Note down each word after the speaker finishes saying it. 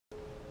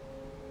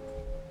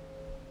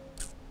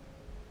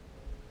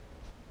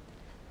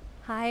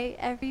Hi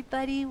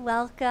everybody,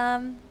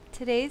 welcome.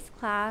 Today's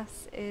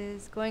class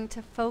is going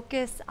to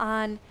focus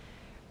on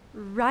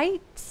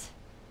right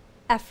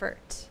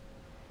effort.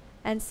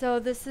 And so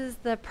this is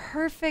the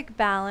perfect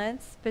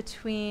balance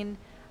between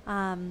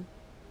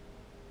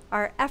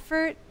our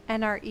effort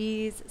and our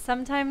ease.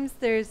 Sometimes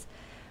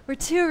we're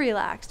too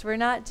relaxed, we're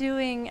not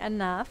doing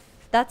enough.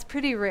 That's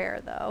pretty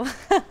rare though.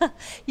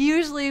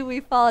 Usually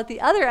we fall at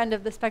the other end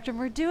of the spectrum,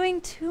 we're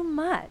doing too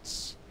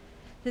much.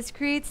 This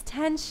creates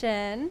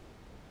tension,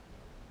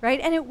 right?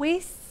 And it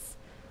wastes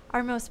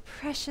our most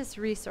precious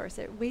resource.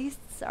 It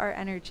wastes our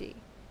energy.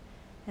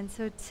 And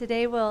so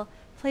today we'll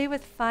play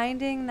with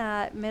finding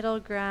that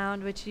middle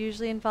ground, which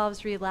usually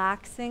involves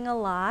relaxing a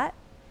lot.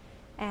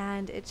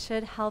 And it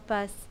should help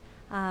us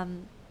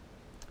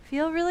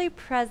feel really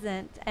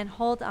present and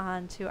hold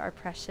on to our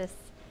precious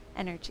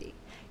energy.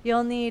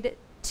 You'll need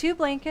 2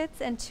 blankets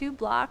and 2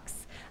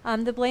 blocks.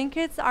 The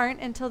blankets aren't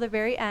until the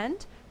very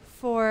end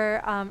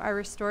for our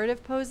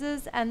restorative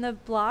poses, and the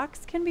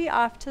blocks can be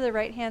off to the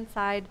right-hand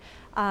side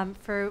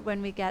for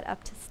when we get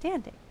up to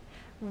standing.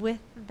 With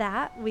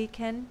that, we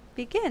can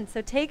begin.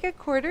 So take a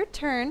quarter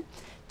turn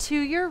to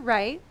your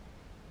right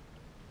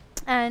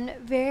and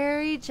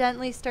very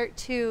gently start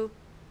to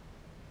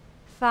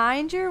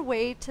find your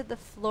way to the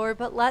floor,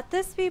 but let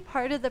this be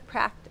part of the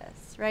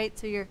practice, right?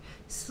 So you're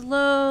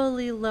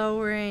slowly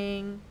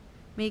lowering,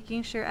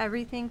 making sure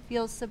everything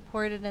feels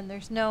supported and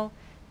there's no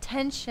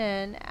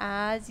tension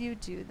as you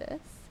do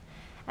this.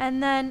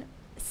 And then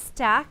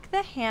stack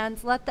the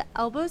hands, let the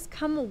elbows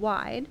come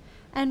wide,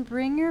 and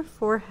bring your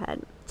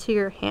forehead to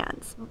your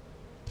hands.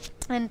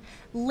 And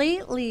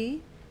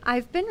lately,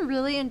 I've been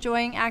really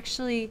enjoying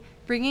actually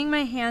bringing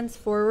my hands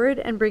forward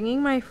and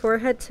bringing my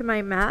forehead to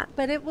my mat,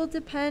 but it will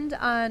depend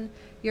on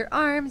your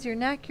arms, your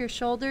neck, your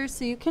shoulders,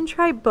 so you can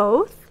try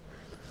both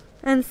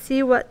and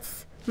see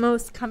what's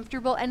most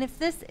comfortable. And if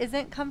this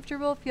isn't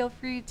comfortable, feel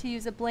free to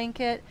use a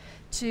blanket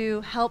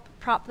to help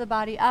prop the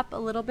body up a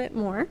little bit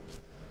more.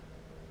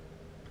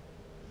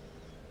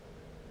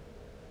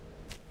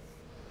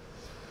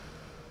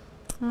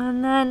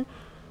 And then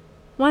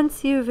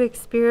once you've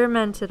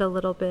experimented a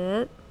little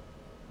bit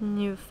and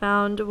you've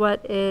found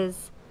what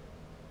is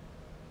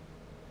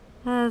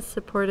as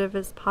supportive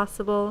as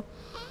possible,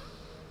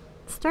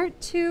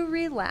 start to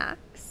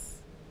relax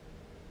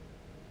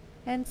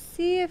and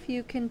see if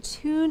you can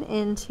tune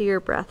into your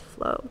breath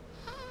flow.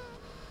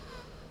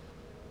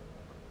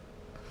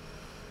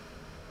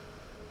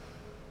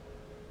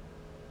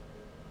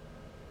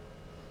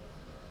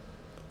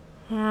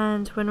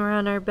 And when we're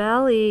on our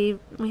belly,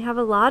 we have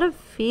a lot of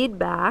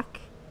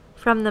feedback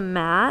from the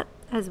mat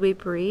as we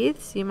breathe.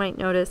 So you might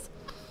notice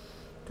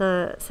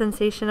the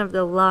sensation of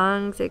the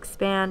lungs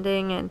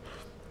expanding and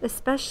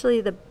especially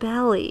the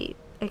belly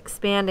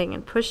expanding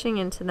and pushing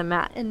into the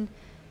mat. And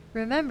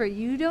remember,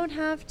 you don't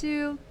have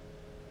to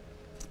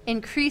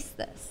increase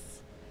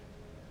this.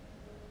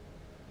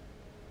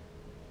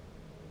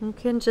 You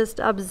can just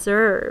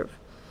observe.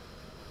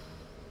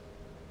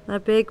 A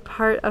big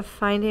part of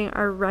finding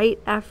our right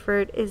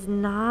effort is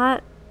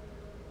not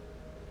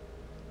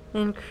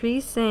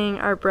increasing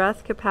our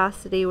breath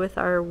capacity with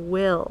our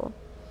will.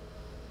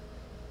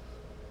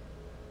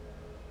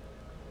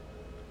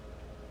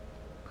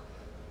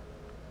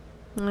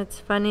 It's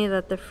funny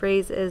that the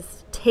phrase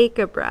is take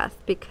a breath,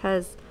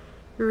 because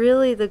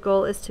really the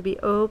goal is to be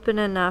open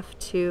enough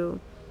to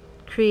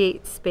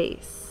create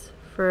space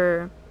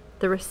for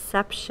the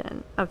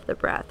reception of the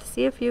breath.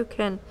 See if you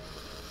can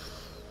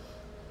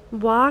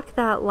walk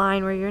that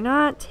line where you're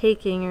not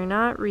taking, you're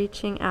not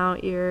reaching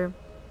out, you're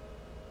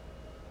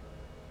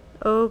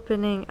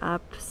opening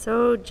up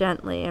so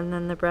gently, and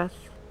then the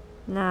breath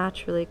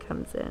naturally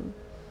comes in.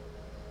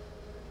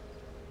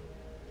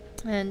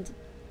 And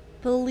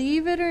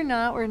believe it or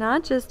not, we're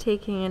not just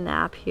taking a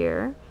nap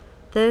here.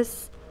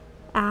 This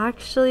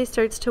actually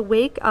starts to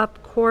wake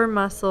up core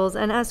muscles,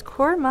 and as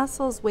core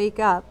muscles wake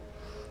up,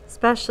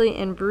 especially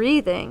in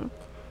breathing,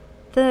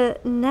 the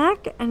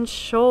neck and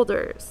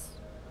shoulders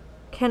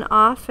can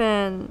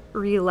often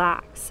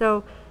relax.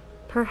 So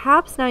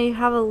perhaps now you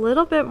have a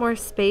little bit more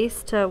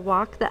space to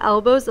walk the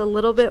elbows a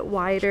little bit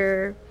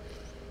wider,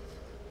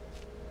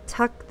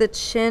 tuck the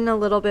chin a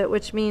little bit,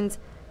 which means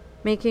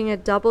making a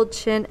double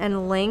chin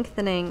and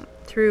lengthening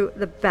through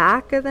the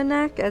back of the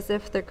neck as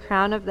if the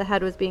crown of the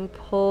head was being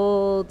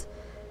pulled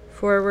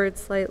forward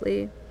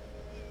slightly.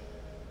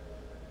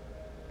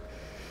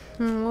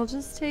 And we'll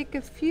just take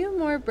a few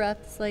more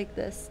breaths like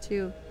this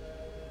to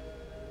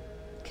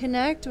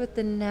connect with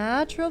the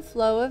natural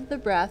flow of the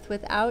breath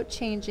without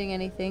changing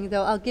anything,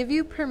 though I'll give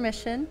you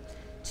permission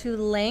to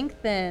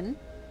lengthen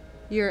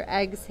your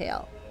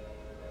exhale.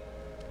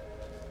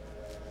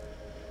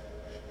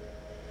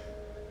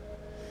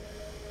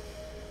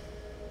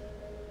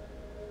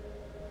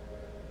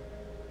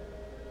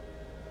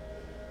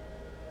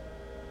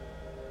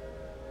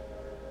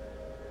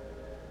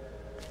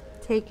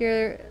 Take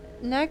your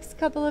next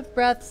couple of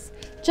breaths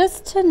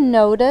just to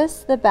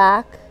notice the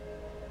back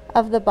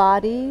of the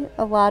body.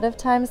 A lot of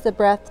times the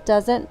breath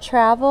doesn't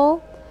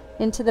travel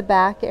into the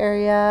back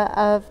area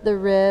of the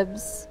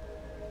ribs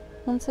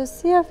And so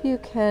see if you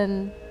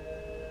can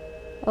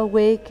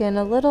awaken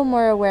a little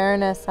more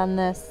awareness on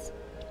this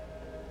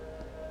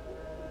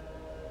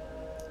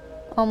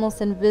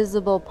almost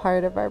invisible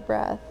part of our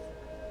breath.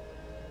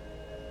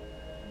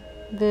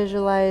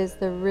 Visualize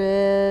the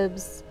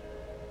ribs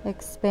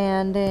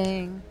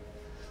expanding.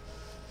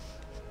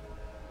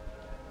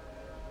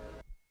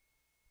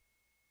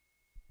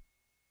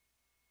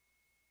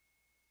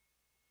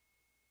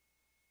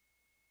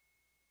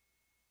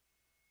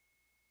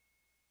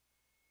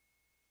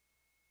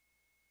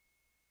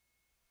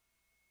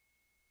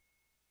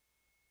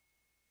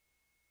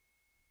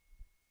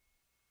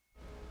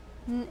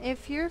 And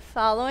if you're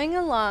following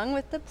along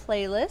with the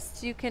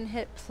playlist, you can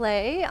hit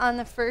play on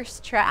the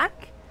first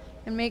track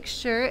and make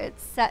sure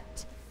it's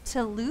set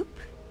to loop.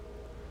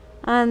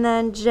 And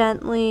then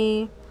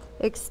gently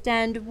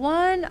extend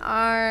one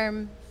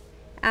arm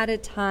at a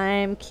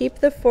time. Keep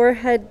the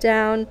forehead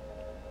down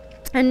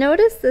and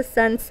notice the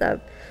sense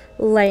of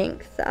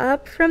length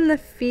up from the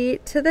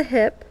feet to the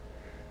hip,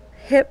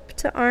 hip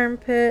to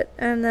armpit,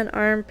 and then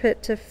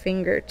armpit to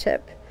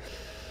fingertip.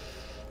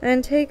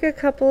 And take a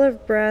couple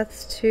of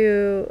breaths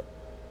to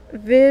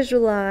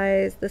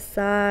visualize the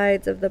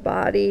sides of the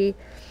body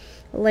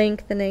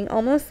lengthening,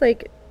 almost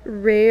like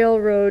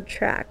railroad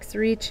tracks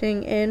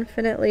reaching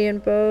infinitely in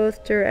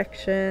both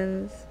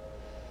directions.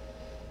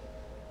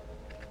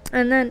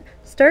 And then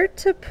start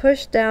to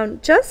push down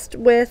just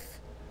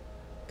with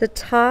the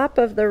top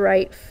of the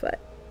right foot.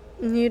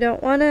 And you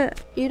don't want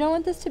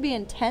this to be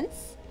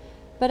intense,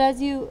 but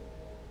as you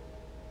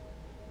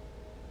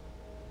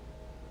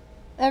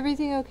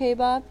everything okay,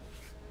 Bob?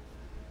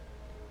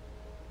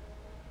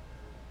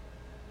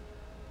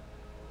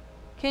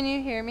 Can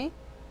you hear me?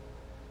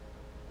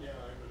 Yeah,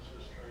 I was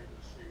just trying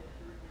to see what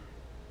you were doing.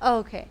 Oh,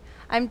 okay.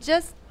 I'm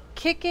just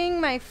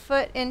kicking my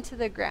foot into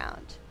the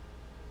ground.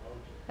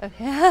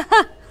 Okay.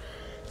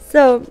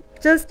 So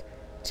just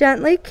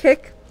gently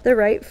kick the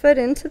right foot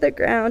into the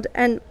ground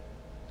and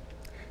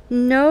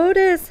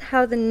notice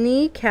how the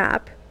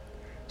kneecap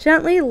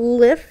gently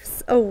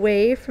lifts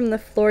away from the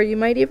floor. You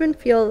might even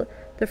feel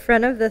the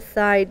front of the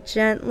thigh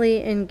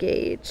gently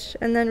engage,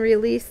 and then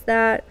release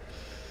that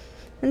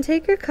and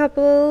take a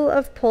couple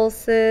of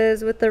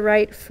pulses with the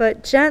right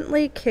foot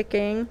gently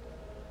kicking.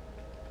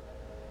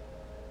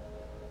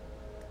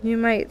 You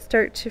might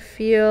start to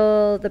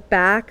feel the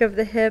back of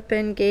the hip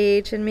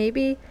engage, and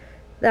maybe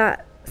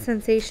that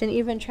sensation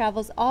even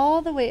travels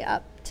all the way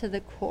up to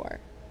the core.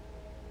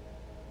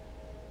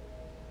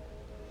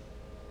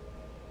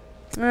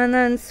 And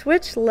then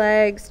switch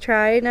legs.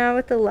 Try now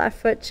with the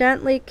left foot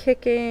gently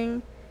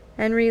kicking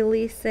and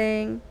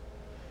releasing.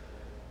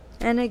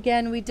 And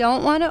again, we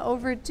don't want to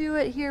overdo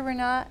it here. We're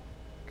not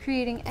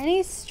creating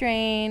any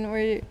strain.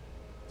 We're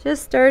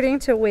just starting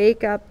to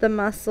wake up the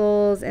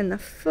muscles in the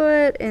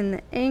foot, in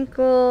the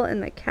ankle,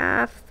 in the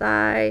calf,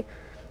 thigh,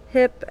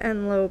 hip,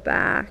 and low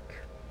back.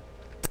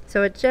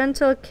 So a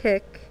gentle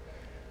kick,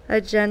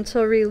 a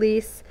gentle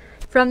release.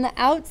 From the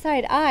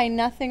outside eye,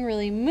 nothing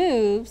really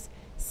moves.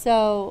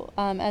 So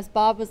as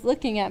Bob was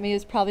looking at me, he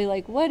was probably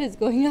like, what is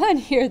going on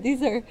here?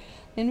 These are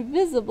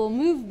invisible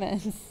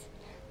movements.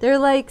 They're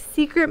like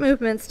secret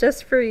movements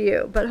just for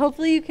you, but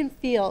hopefully you can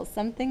feel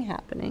something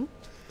happening.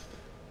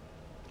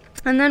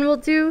 And then we'll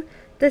do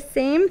the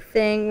same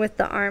thing with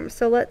the arms.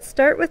 So let's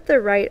start with the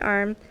right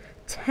arm.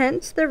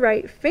 Tense the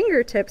right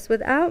fingertips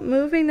without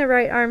moving the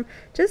right arm.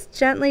 Just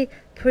gently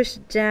push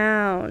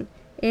down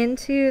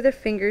into the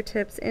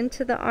fingertips,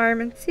 into the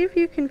arm, and see if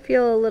you can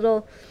feel a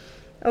little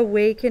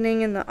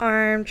awakening in the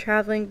arm,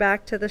 traveling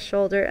back to the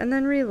shoulder, and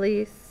then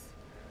release.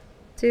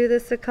 Do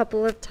this a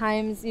couple of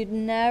times. You'd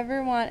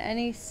never want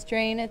any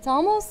strain. It's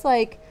almost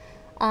like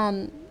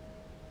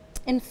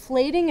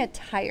inflating a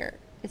tire.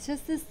 It's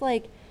just this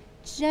like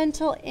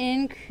gentle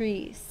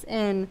increase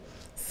in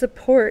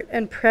support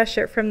and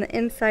pressure from the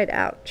inside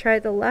out. Try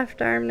the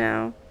left arm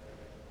now.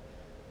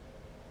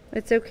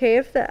 It's okay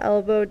if the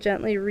elbow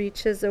gently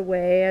reaches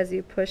away as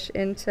you push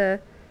into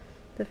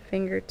the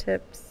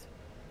fingertips.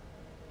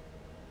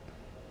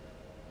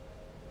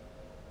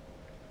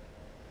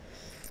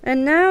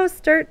 And now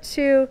start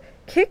to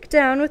kick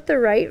down with the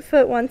right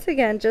foot once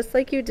again, just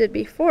like you did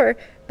before.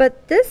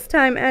 But this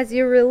time, as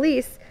you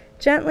release,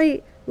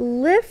 gently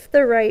lift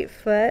the right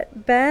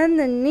foot, bend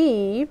the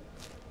knee,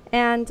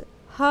 and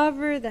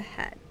hover the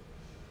head.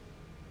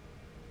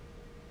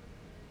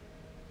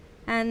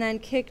 And then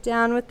kick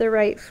down with the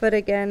right foot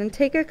again. And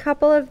take a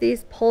couple of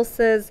these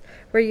pulses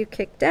where you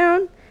kick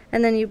down,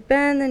 and then you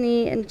bend the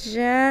knee and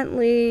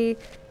gently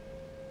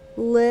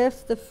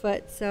lift the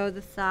foot so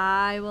the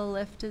thigh will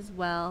lift as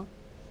well.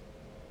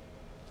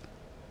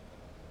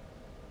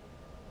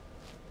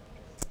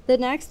 The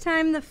next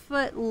time the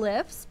foot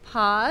lifts,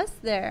 pause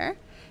there.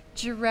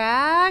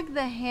 Drag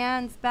the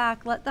hands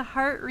back. Let the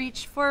heart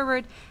reach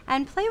forward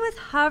and play with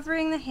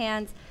hovering the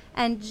hands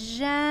and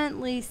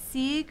gently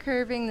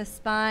curving the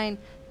spine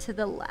to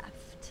the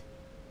left.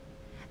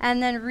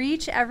 And then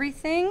reach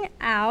everything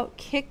out,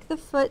 kick the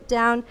foot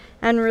down,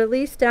 and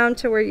release down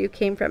to where you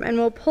came from. And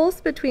we'll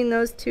pulse between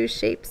those two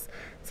shapes.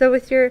 So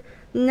with your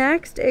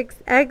Next,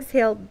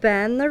 exhale,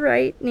 bend the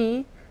right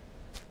knee.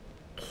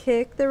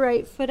 Kick the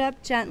right foot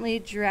up gently.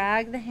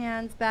 Drag the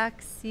hands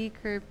back, C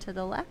curve to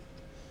the left.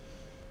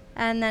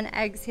 And then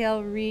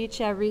exhale,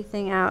 reach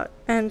everything out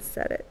and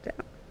set it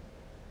down.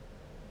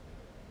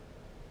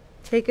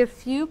 Take a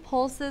few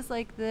pulses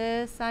like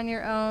this on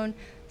your own,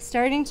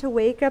 starting to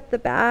wake up the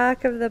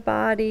back of the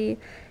body.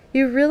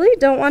 You really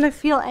don't want to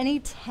feel any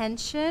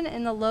tension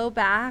in the low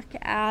back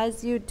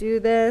as you do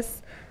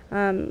this.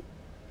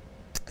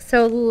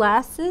 So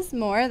less is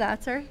more,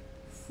 that's our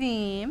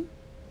theme.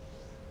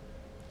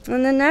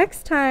 And the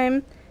next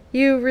time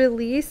you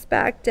release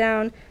back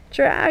down,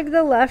 drag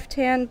the left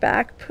hand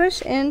back,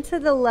 push into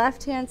the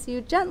left hand so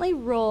you gently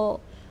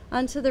roll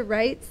onto the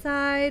right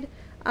side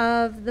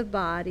of the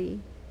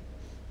body.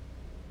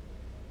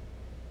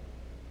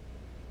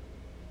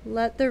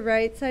 Let the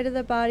right side of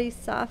the body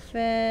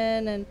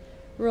soften and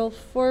roll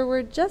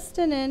forward just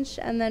an inch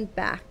and then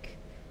back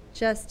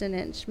just an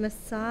inch,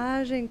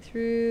 massaging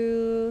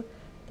through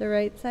the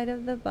right side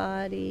of the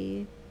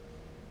body.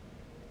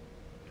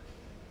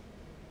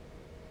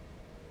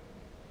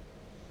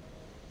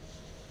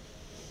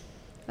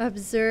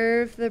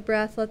 Observe the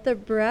breath. Let the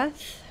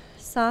breath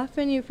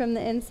soften you from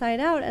the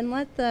inside out, and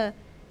let the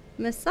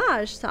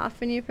massage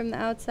soften you from the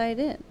outside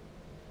in.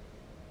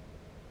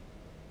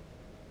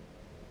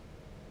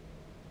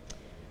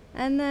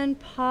 And then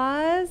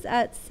pause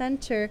at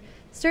center.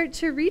 Start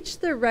to reach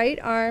the right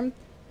arm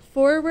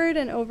forward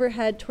and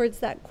overhead towards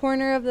that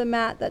corner of the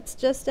mat that's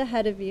just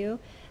ahead of you.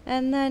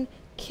 And then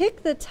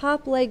kick the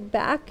top leg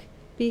back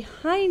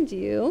behind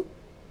you.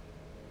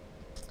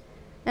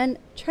 And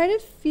try to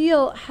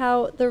feel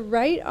how the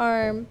left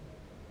arm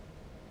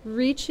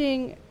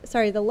reaching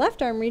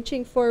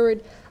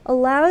forward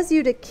allows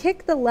you to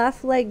kick the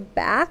left leg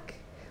back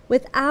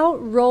without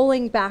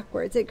rolling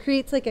backwards. It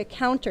creates like a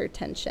counter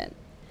tension.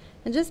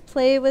 And just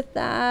play with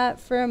that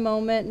for a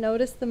moment.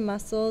 Notice the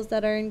muscles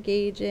that are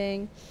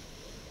engaging.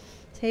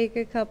 Take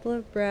a couple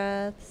of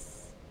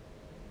breaths.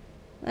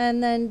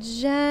 And then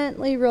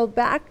gently roll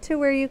back to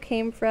where you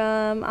came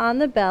from on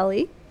the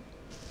belly.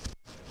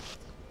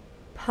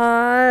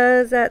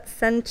 Pause at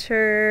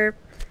center.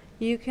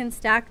 You can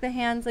stack the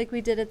hands like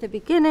we did at the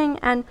beginning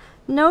and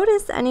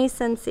notice any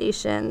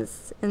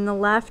sensations in the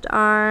left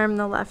arm,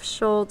 the left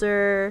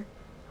shoulder,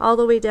 all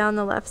the way down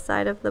the left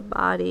side of the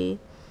body.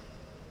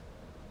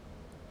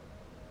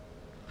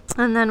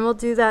 And then we'll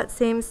do that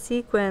same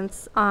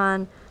sequence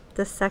on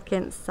the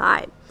second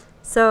side.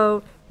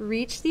 So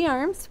reach the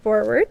arms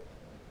forward.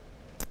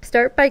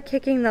 Start by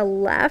kicking the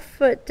left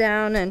foot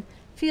down and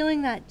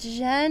feeling that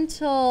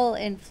gentle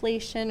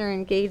inflation or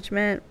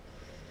engagement.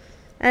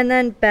 And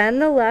then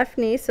bend the left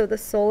knee so the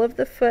sole of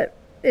the foot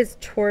is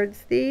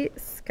towards the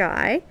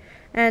sky.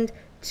 And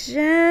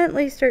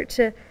gently start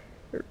to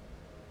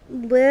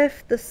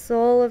lift the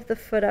sole of the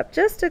foot up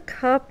just a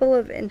couple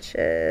of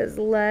inches,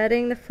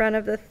 letting the front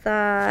of the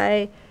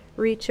thigh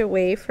reach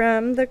away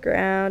from the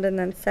ground, and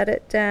then set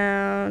it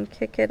down,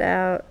 kick it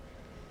out.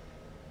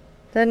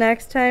 The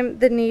next time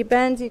the knee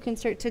bends, you can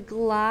start to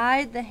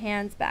glide the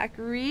hands back.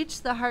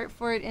 Reach the heart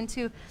forward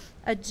into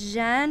a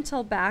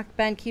gentle back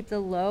bend. Keep the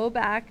low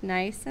back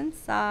nice and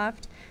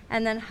soft.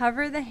 And then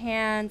hover the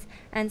hands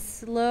and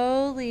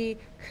slowly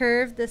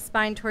curve the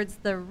spine towards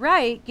the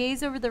right.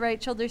 Gaze over the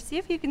right shoulder. See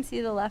if you can see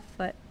the left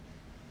foot.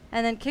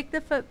 And then kick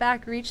the foot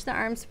back, reach the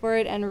arms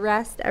forward, and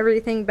rest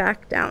everything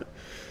back down.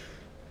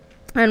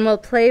 And we'll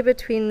play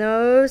between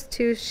those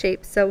two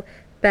shapes. So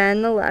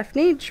bend the left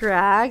knee,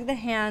 drag the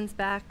hands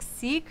back,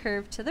 C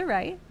curve to the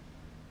right.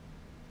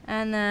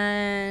 And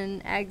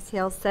then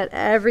exhale, set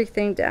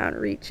everything down,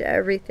 reach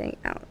everything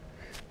out.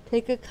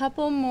 Take a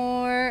couple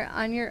more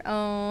on your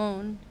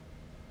own.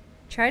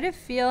 Try to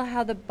feel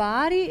how the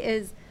body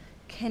is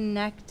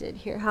connected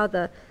here, how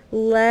the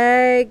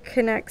leg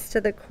connects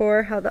to the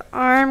core, how the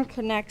arm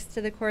connects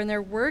to the core, and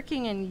they're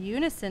working in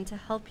unison to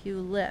help you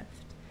lift.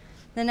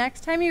 The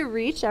next time you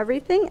reach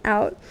everything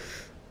out,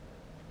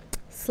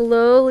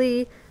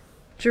 slowly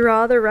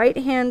draw the right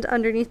hand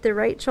underneath the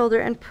right shoulder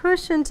and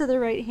push into the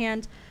right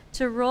hand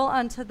to roll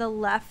onto the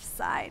left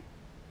side.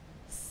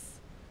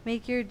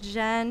 Make your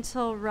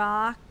gentle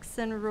rocks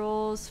and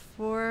rolls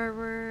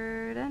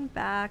forward and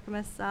back,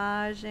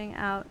 massaging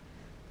out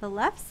the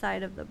left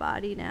side of the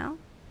body now.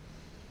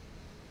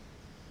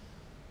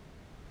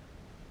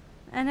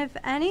 And if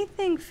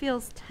anything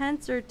feels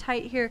tense or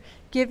tight here,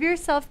 give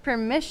yourself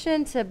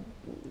permission to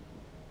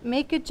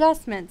make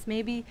adjustments.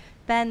 Maybe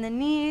bend the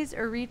knees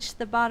or reach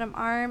the bottom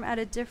arm at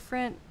a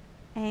different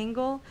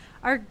angle.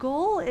 Our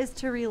goal is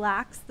to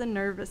relax the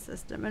nervous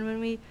system. And when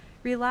we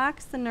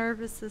relax the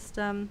nervous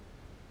system,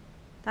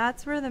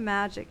 that's where the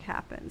magic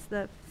happens.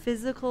 The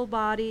physical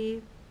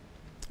body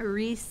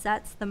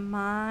resets, the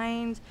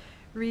mind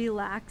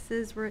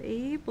relaxes. We're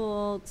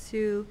able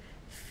to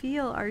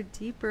feel our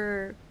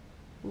deeper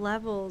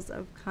levels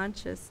of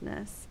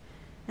consciousness.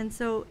 And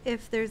so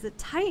if there's a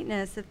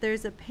tightness, if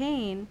there's a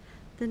pain,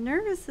 the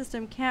nervous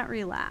system can't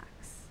relax.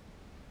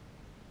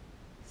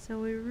 So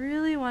we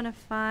really want to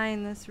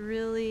find this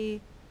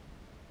really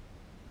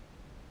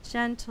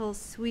gentle,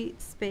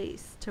 sweet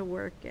space to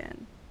work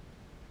in.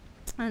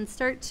 And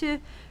start to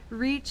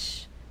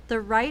reach the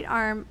right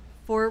arm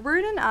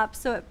forward and up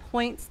so it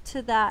points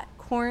to that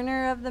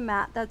corner of the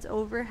mat that's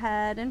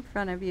overhead in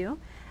front of you.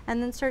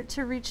 And then start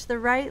to reach the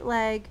right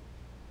leg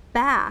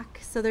back.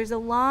 So there's a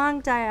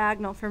long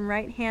diagonal from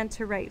right hand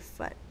to right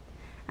foot.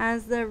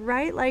 As the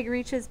right leg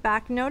reaches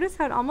back, notice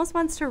how it almost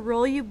wants to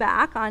roll you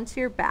back onto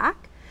your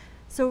back.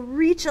 So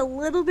reach a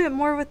little bit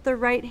more with the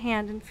right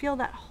hand and feel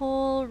that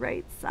whole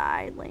right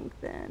side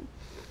lengthen.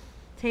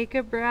 Take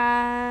a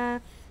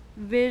breath.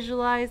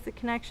 Visualize the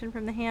connection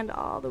from the hand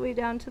all the way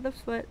down to the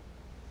foot.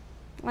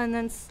 And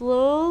then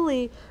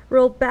slowly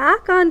roll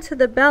back onto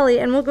the belly,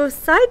 and we'll go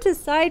side to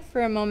side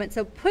for a moment.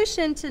 So push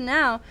into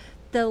now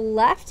the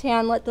left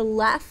hand. Let the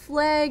left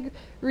leg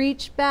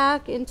reach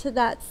back into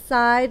that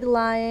side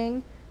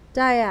lying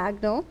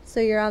diagonal. So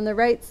you're on the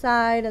right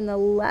side and the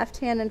left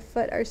hand and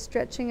foot are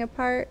stretching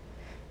apart.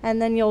 And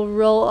then you'll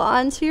roll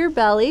onto your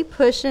belly,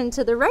 push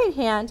into the right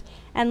hand,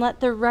 and let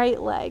the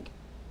right leg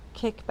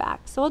kick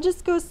back. So we'll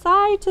just go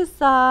side to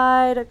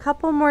side a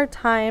couple more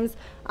times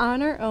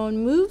on our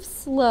own. Move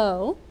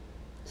slowly,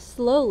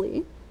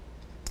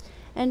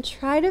 and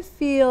try to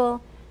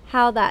feel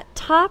how that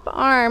top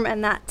arm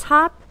and that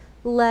top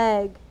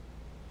leg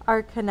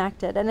are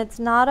connected. And it's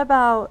not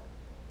about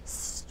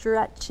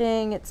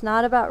stretching, it's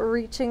not about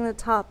reaching the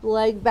top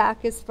leg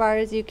back as far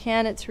as you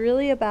can. It's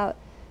really about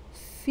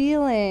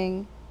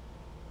feeling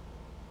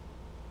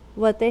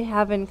what they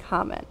have in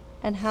common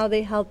and how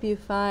they help you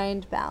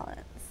find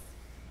balance.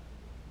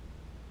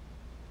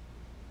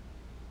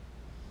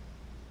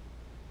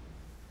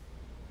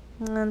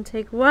 And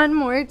take one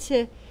more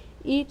to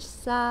each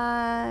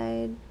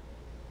side.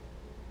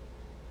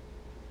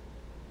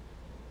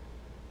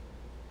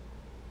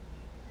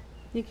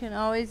 You can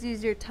always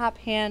use your top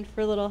hand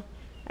for a little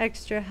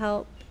extra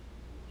help.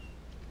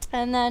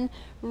 And then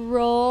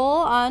roll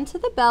onto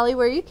the belly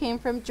where you came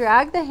from.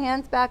 Drag the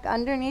hands back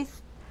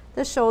underneath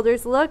the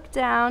shoulders. Look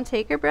down.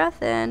 Take a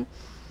breath in.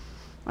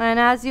 And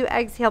as you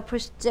exhale,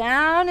 push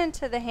down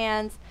into the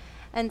hands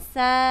and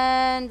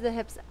send the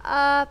hips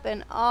up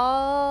and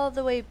all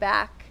the way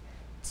back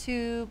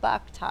to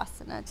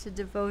Bhaktasana, to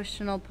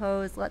devotional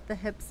pose. Let the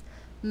hips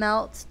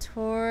melt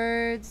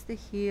towards the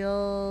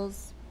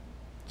heels.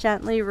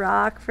 Gently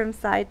rock from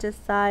side to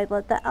side.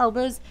 Let the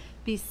elbows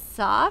be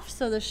soft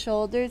so the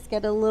shoulders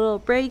get a little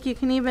break. You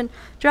can even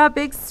draw a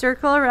big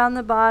circle around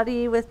the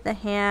body with the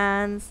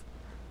hands.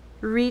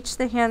 Reach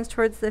the hands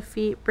towards the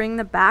feet. Bring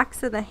the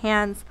backs of the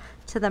hands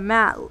to the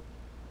mat.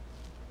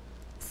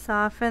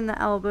 Soften the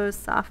elbows,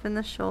 soften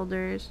the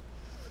shoulders.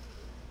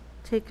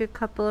 Take a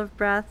couple of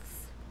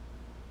breaths.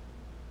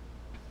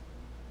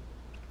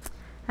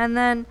 And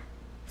then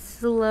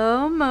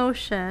slow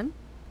motion,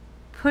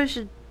 push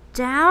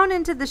down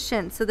into the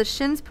shins. So the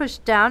shins push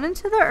down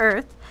into the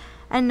earth.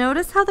 And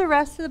notice how the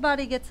rest of the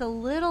body gets a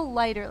little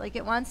lighter, like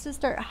it wants to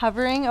start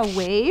hovering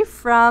away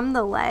from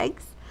the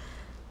legs.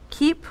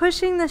 Keep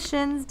pushing the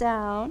shins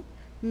down.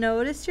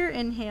 Notice your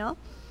inhale.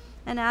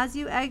 And as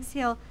you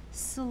exhale,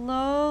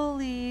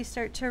 slowly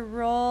start to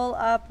roll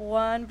up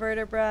one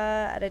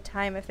vertebra at a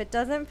time. If it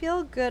doesn't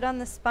feel good on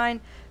the spine,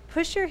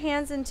 push your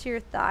hands into your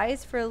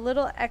thighs for a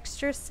little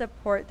extra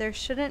support. There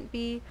shouldn't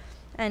be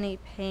any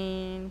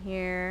pain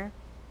here.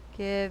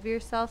 Give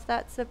yourself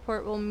that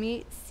support. We'll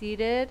meet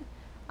seated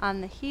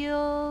on the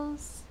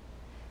heels,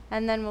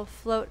 and then we'll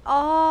float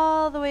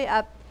all the way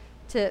up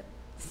to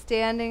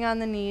standing on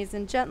the knees,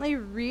 and gently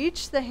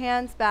reach the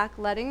hands back,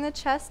 letting the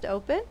chest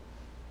open.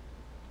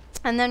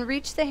 And then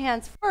reach the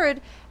hands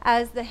forward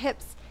as the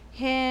hips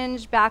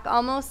hinge back,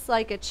 almost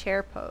like a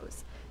chair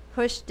pose.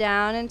 Push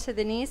down into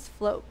the knees,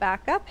 float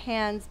back up,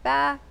 hands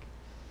back.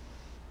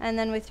 And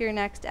then with your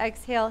next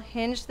exhale,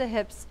 hinge the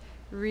hips,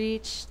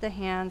 reach the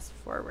hands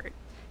forward.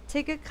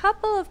 Take a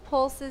couple of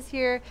pulses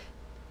here,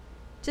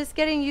 just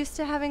getting used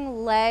to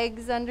having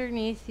legs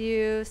underneath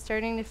you,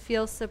 starting to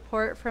feel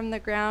support from the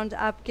ground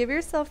up. Give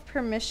yourself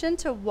permission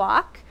to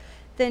walk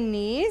the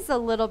knees a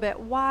little bit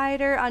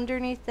wider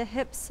underneath the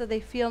hips so they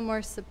feel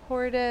more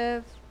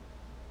supportive.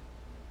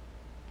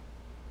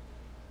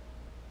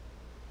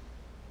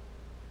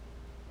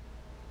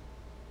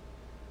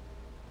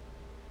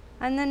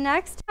 And the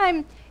next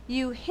time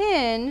you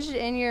hinge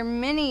in your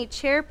mini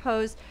chair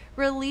pose,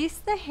 release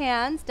the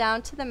hands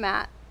down to the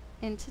mat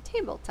into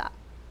tabletop.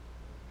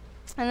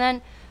 And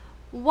then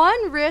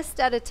one wrist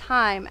at a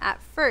time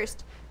at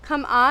first,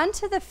 come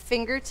onto the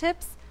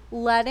fingertips,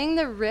 letting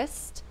the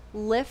wrist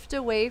lift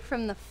away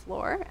from the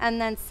floor, and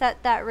then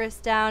set that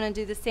wrist down and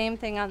do the same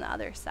thing on the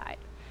other side.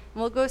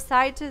 And we'll go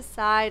side to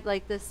side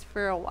like this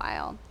for a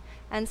while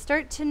and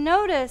start to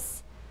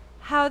notice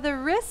how the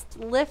wrist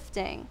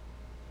lifting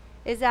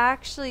is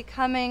actually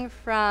coming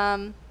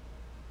from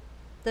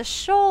the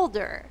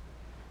shoulder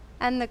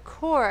and the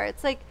core.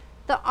 It's like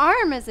the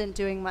arm isn't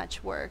doing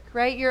much work,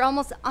 right? You're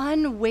almost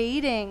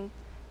unweighting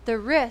the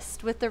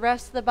wrist with the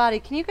rest of the body.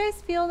 Can you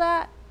guys feel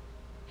that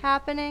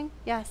happening?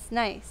 Yes,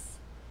 nice.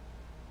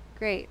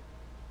 Great.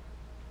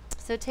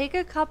 So take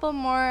a couple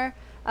more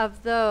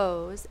of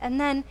those, and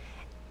then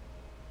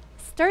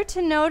Start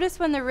to notice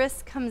when the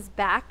wrist comes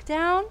back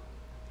down,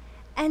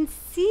 and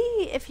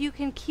see if you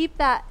can keep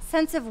that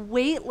sense of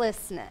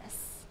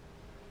weightlessness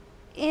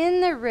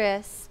in the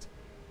wrist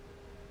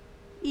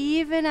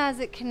even as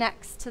it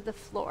connects to the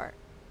floor.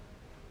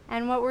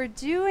 And what we're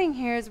doing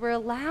here is we're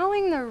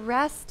allowing the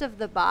rest of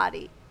the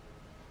body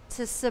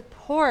to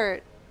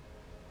support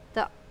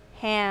the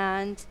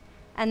hand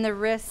and the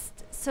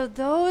wrist so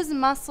those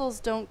muscles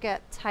don't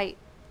get tight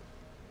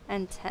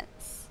and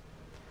tense.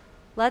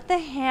 Let the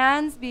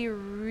hands be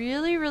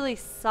really, really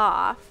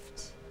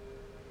soft.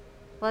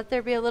 Let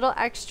there be a little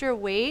extra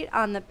weight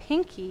on the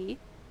pinky.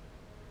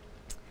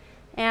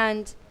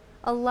 And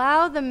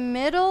allow the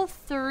middle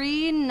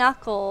 3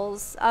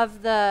 knuckles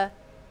of the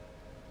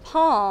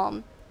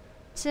palm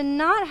to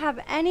not have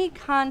any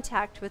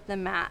contact with the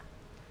mat.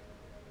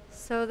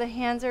 So the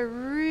hands are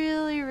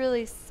really,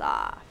 really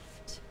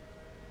soft.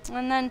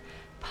 And then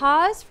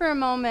pause for a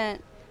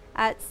moment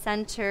at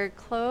center,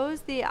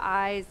 close the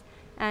eyes,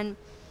 and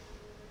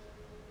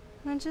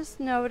just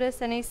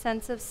notice any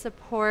sense of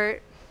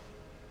support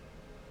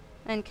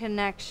and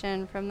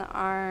connection from the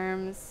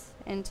arms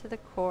into the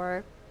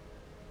core.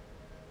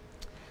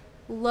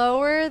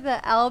 Lower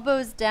the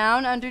elbows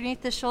down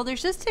underneath the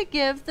shoulders just to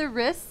give the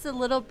wrists a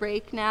little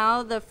break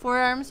now. The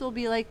forearms will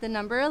be like the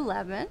number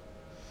 11.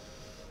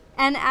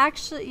 And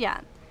actually,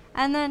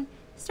 and then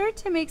start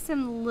to make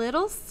some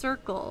little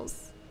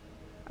circles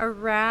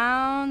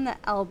around the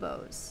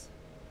elbows.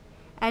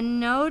 And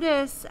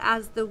notice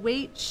as the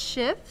weight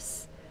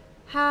shifts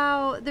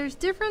how there's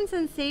different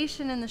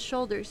sensation in the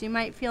shoulders. You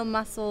might feel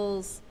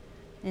muscles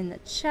in the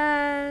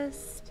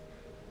chest,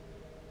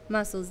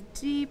 muscles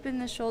deep in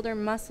the shoulder,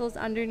 muscles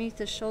underneath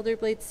the shoulder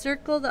blades.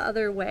 Circle the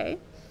other way.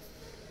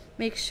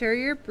 Make sure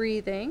you're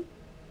breathing.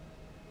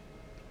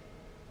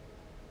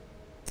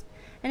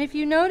 And if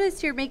you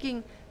notice you're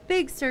making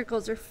big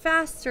circles or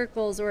fast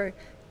circles, or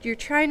you're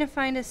trying to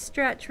find a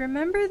stretch,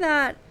 remember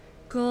that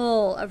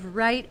goal of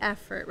right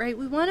effort, right?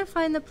 We want to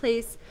find the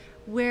place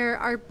where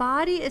our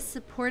body is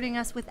supporting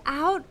us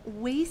without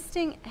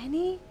wasting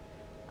any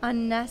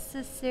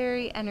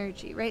unnecessary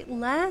energy, right?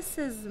 Less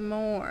is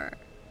more.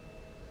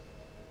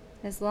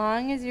 As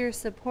long as you're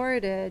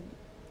supported,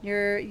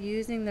 you're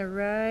using the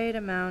right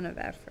amount of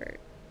effort.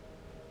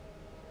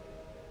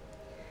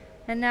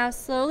 And now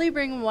slowly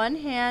bring one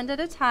hand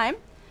at a time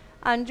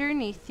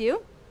underneath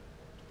you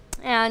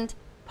and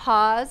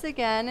pause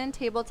again in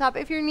tabletop.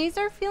 If your knees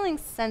are feeling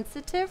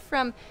sensitive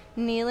from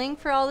kneeling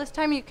for all this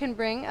time, you can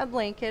bring a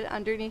blanket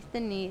underneath the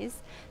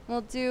knees.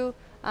 We'll do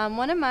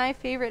one of my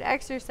favorite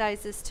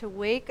exercises to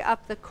wake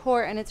up the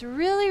core, and it's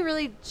really,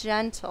 really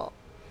gentle.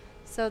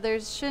 So there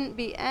shouldn't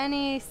be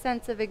any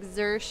sense of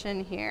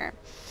exertion here.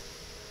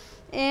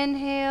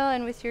 Inhale,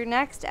 and with your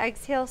next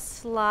exhale,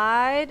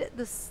 slide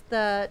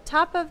the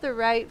top of the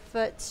right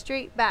foot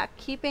straight back,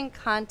 keeping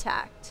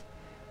contact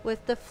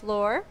with the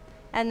floor.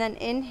 And then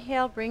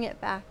inhale, bring it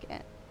back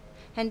in.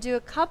 And do a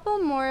couple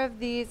more of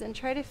these and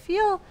try to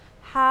feel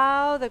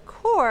how the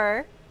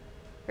core,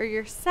 or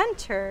your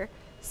center,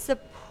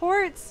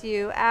 supports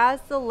you as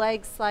the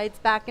leg slides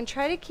back. And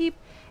try to keep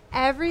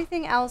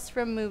everything else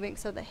from moving.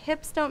 So the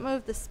hips don't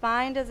move, the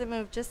spine doesn't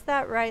move, just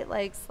that right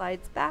leg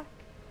slides back.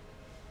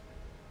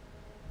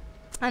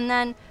 And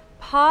then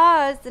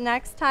pause the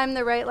next time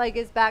the right leg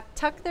is back,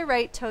 tuck the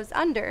right toes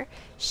under,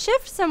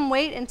 shift some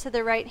weight into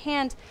the right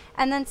hand,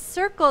 and then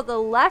circle the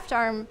left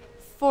arm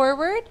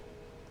forward,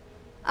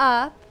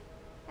 up,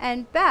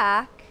 and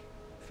back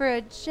for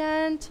a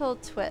gentle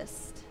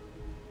twist.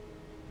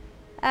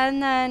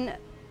 And then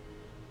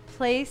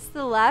place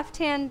the left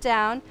hand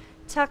down,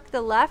 tuck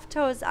the left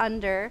toes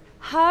under,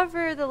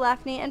 hover the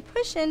left knee, and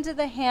push into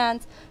the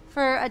hands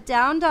for a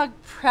down dog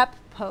prep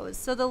pose.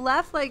 So the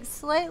left leg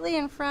slightly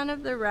in front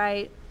of the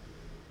right.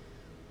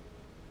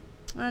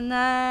 And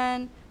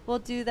then we'll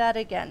do that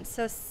again.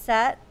 So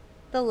set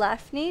the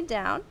left knee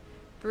down,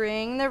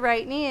 bring the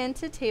right knee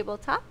into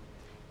tabletop.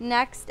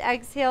 Next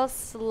exhale,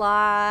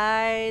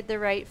 slide the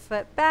right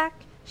foot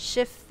back,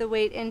 shift the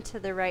weight into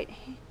the right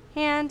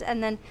hand,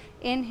 and then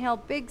inhale,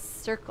 big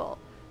circle.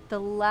 The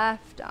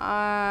left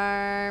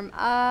arm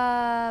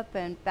up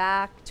and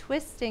back,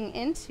 twisting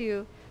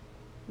into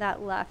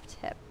that left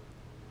hip.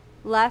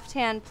 Left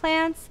hand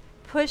plants,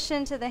 push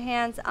into the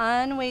hands,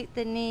 unweight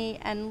the knee,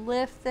 and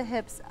lift the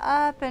hips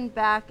up and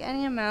back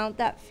any amount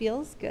that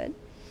feels good.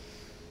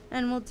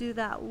 And we'll do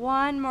that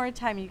one more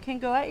time. You can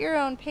go at your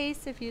own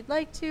pace if you'd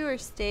like to, or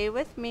stay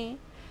with me.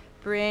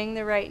 Bring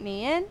the right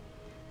knee in.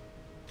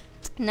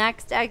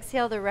 Next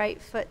exhale, the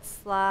right foot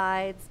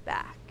slides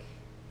back.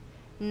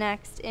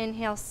 Next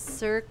inhale,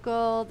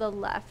 circle the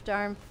left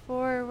arm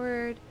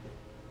forward,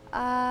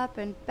 up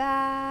and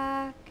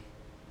back.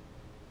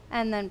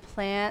 And then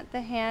plant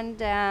the hand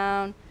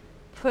down.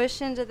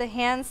 Push into the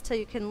hands till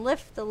you can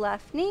lift the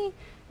left knee,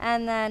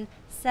 and then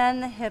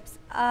send the hips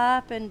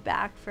up and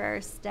back for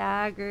our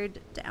staggered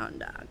down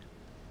dog.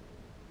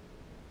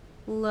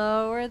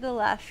 Lower the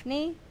left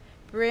knee,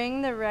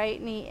 bring the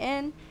right knee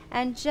in,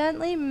 and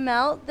gently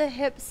melt the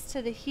hips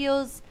to the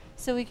heels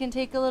So we can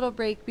take a little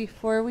break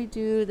before we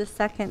do the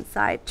second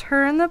side.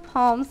 Turn the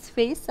palms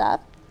face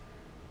up,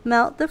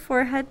 melt the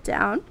forehead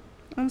down,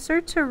 and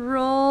start to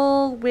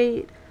roll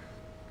weight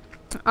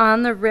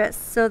on the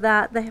wrists so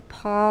that the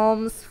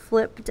palms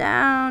flip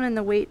down and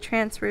the weight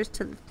transfers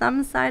to the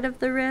thumb side of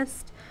the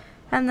wrist.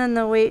 And then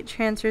the weight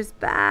transfers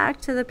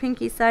back to the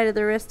pinky side of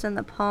the wrist and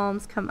the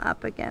palms come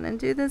up again. And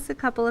do this a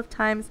couple of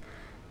times,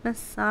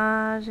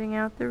 massaging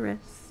out the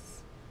wrists.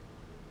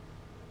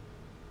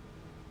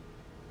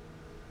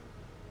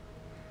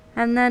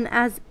 And then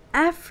as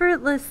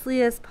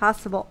effortlessly as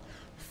possible,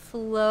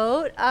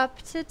 float up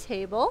to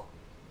table.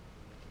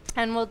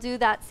 And we'll do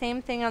that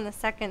same thing on the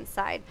second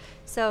side.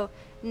 So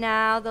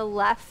now the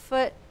left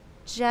foot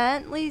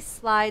gently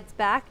slides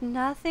back.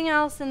 Nothing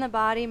else in the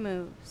body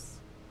moves.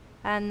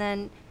 And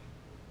then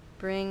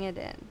bring it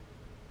in.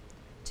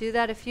 Do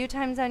that a few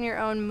times on your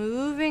own,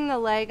 moving the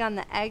leg on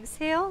the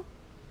exhale.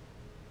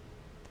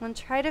 And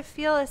try to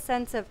feel a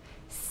sense of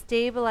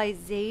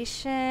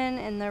stabilization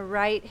in the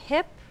right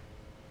hip.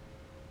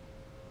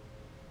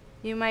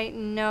 You might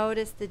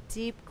notice the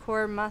deep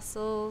core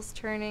muscles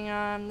turning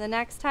on. The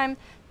next time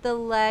the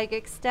leg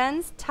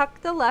extends, tuck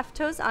the left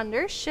toes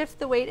under, shift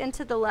the weight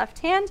into the left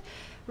hand.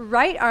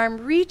 Right arm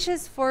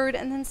reaches forward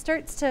and then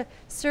starts to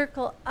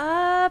circle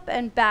up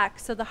and back.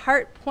 So the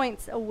heart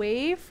points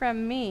away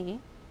from me.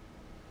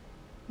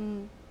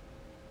 And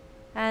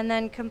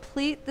then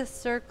complete the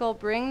circle.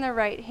 Bring the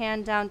right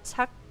hand down.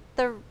 Tuck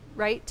the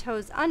right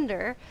toes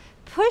under.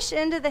 Push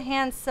into the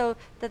hands so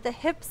that the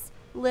hips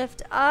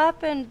lift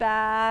up and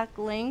back,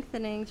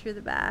 lengthening through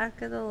the back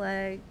of the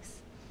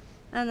legs.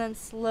 And then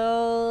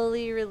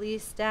slowly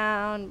release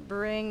down.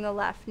 Bring the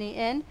left knee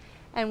in.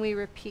 And we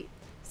repeat.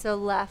 So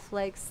left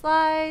leg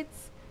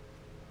slides,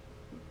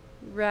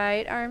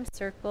 right arm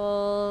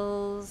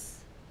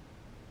circles,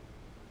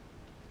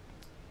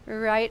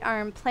 right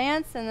arm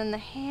plants, and then the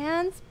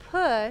hands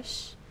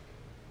push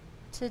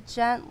to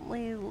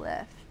gently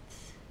lift.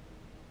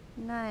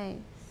 Nice.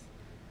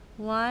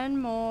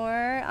 One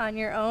more on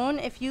your own.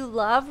 If you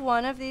love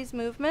one of these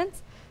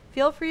movements,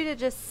 feel free to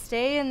just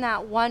stay in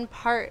that one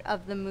part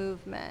of the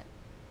movement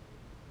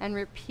and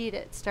repeat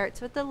it.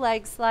 Starts with the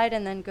leg slide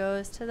and then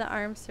goes to the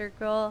arm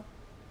circle.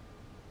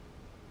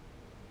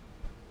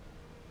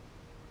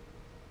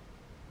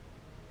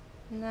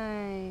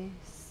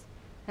 Nice.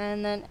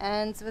 And then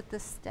ends with the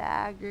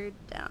staggered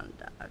down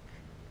dog.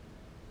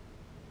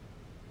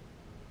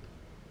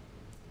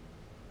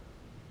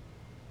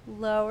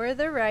 Lower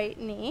the right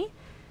knee.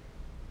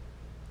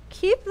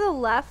 Keep the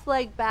left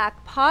leg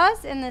back.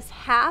 Pause in this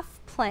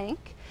half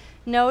plank.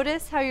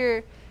 Notice how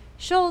your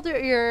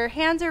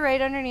hands are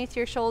right underneath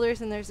your shoulders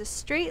and there's a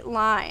straight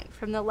line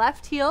from the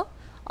left heel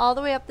all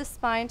the way up the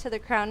spine to the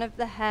crown of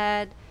the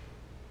head.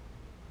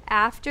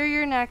 After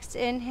your next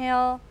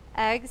inhale,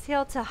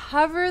 exhale to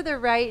hover the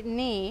right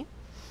knee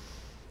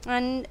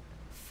and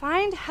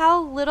find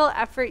how little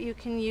effort you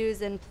can use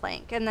in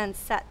plank and then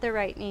set the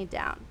right knee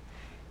down.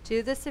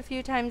 Do this a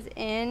few times,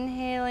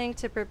 inhaling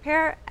to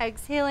prepare,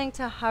 exhaling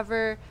to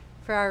hover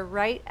for our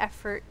right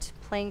effort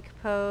plank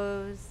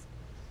pose.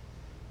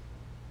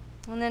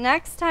 And the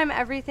next time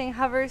everything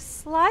hovers,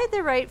 slide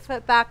the right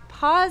foot back,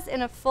 pause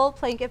in a full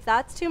plank. If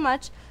that's too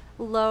much,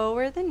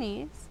 lower the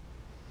knees.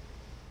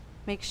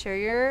 Make sure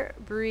you're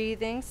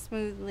breathing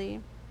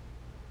smoothly.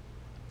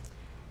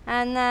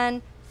 And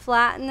then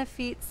flatten the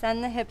feet,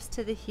 send the hips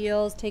to the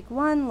heels. Take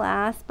one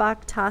last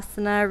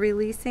Bhaktasana,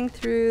 releasing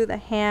through the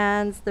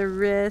hands, the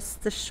wrists,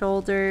 the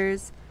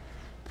shoulders.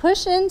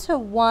 Push into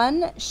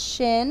one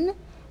shin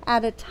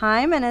at a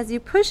time. And as you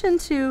push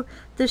into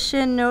the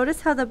shin,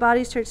 notice how the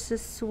body starts to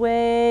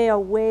sway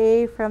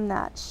away from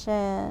that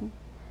shin.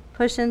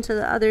 Push into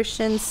the other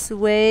shin,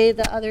 sway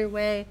the other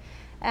way.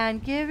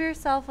 And give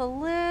yourself a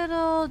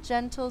little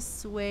gentle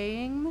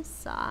swaying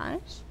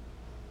massage.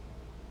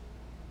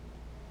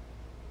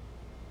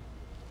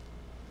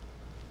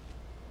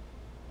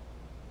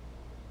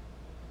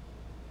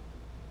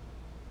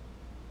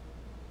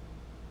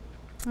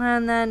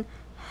 And then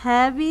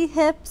heavy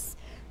hips,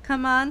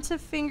 come on to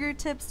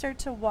fingertips, start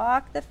to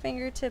walk the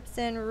fingertips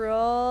in,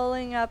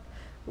 rolling up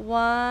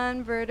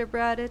one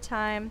vertebra at a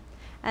time,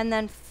 and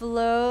then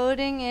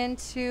floating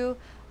into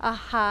a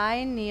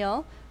high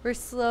kneel. We're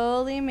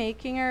slowly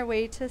making our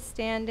way to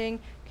standing. You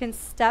can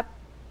step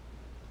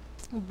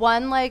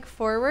one leg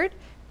forward,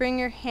 bring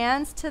your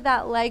hands to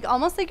that leg,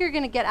 almost like you're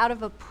going to get out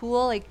of a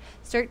pool, like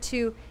start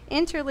to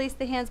interlace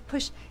the hands,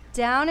 push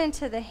down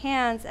into the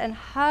hands and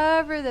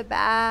hover the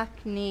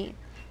back knee.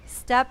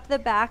 Step the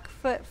back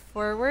foot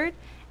forward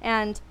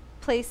and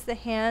place the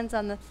hands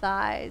on the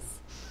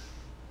thighs.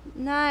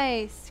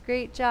 Nice,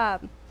 great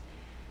job.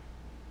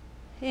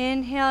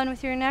 Inhale, and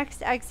with your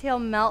next exhale,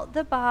 melt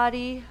the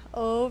body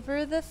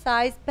over the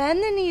thighs.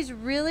 Bend the knees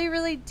really,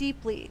 really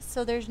deeply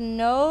so there's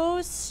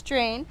no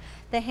strain.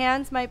 The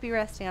hands might be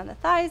resting on the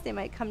thighs. They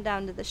might come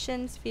down to the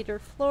shins, feet, or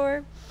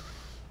floor.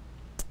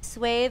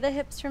 Sway the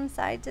hips from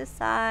side to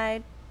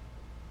side.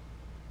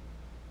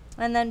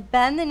 And then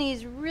bend the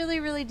knees really,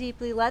 really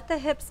deeply. Let the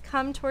hips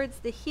come towards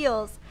the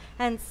heels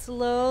and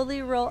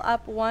slowly roll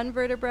up one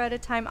vertebra at a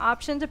time.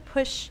 Option to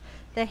push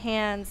the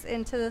hands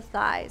into the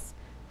thighs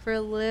for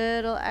a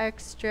little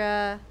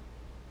extra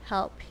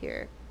help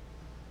here.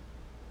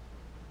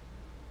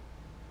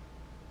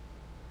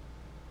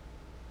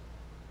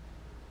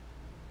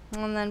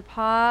 And then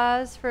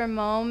pause for a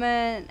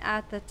moment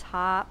at the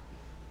top.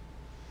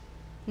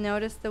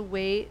 Notice the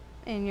weight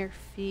in your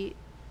feet.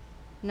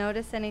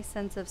 Notice any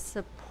sense of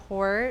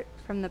support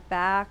from the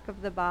back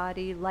of the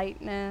body,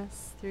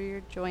 lightness through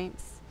your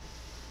joints.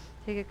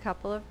 Take a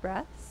couple of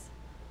breaths.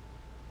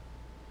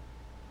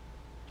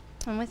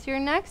 And with your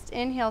next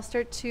inhale,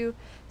 start to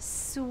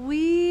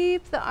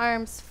sweep the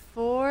arms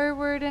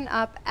forward and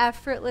up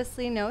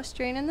effortlessly, no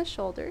strain in the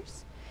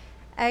shoulders.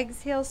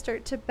 Exhale,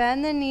 start to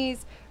bend the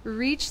knees,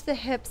 reach the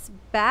hips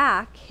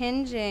back,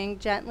 hinging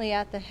gently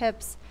at the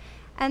hips.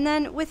 And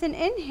then with an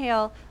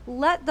inhale,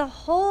 let the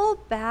whole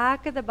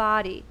back of the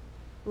body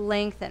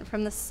lengthen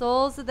from the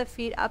soles of the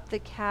feet up the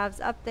calves,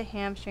 up the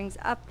hamstrings,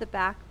 up the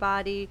back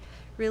body,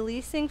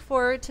 releasing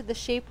forward to the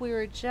shape we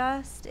were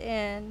just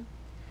in.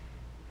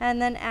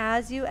 And then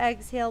as you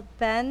exhale,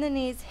 bend the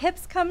knees,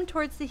 hips come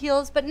towards the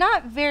heels, but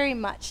not very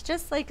much,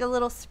 just like a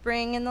little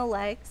spring in the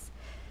legs.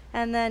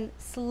 And then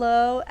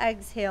slow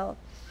exhale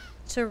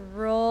to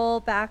roll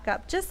back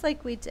up, just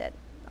like we did.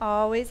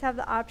 Always have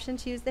the option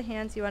to use the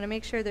hands. You want to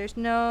make sure there's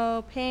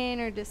no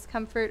pain or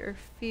discomfort or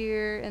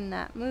fear in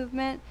that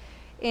movement.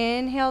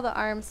 Inhale, the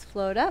arms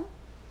float up.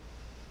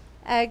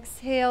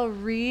 Exhale,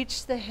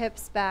 reach the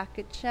hips back,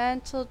 a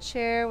gentle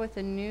chair with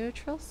a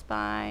neutral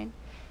spine.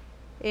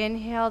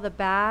 Inhale, the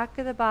back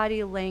of the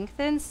body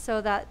lengthens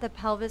so that the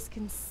pelvis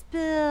can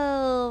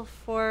spill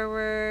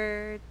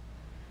forward.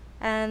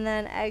 And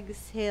then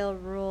exhale,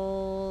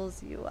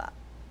 rolls you up.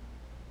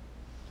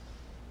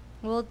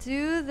 We'll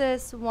do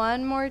this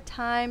one more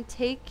time.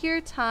 Take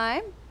your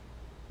time.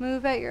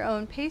 Move at your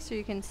own pace, or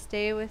you can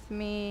stay with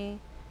me.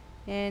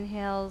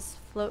 Inhales,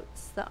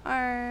 floats the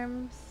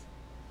arms.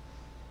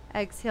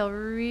 Exhale,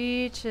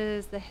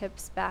 reaches the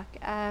hips back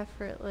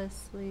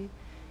effortlessly.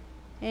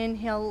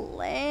 Inhale,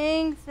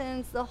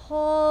 lengthens the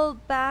whole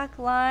back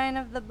line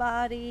of the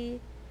body.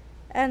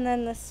 And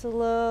then the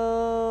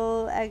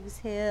slow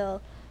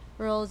exhale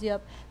rolls you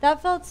up.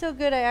 That felt so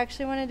good. I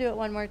actually want to do it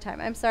one more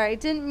time. I'm sorry. I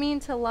didn't mean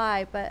to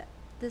lie, but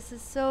this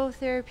is so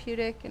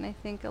therapeutic, and I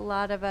think a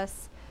lot of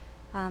us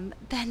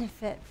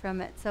benefit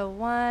from it. So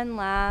one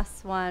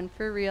last one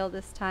for real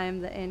this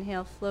time. The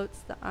inhale floats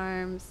the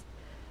arms.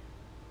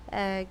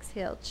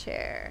 Exhale,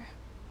 chair.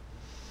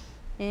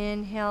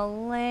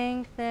 Inhale,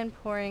 lengthen,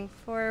 pouring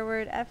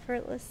forward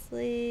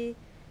effortlessly.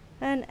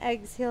 And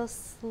exhale,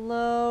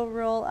 slow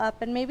roll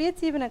up. And maybe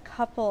it's even a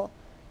couple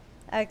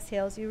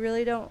exhales. You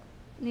really don't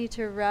need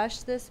to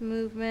rush this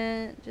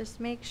movement. Just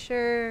make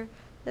sure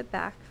the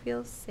back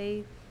feels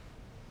safe.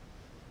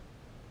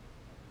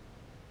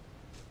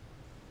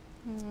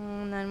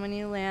 And then when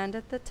you land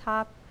at the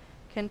top,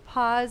 you can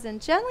pause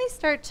and gently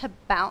start to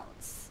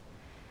bounce.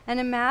 And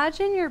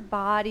imagine your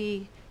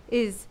body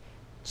is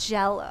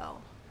jello,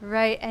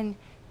 right? And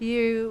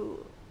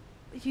you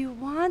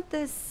want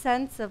this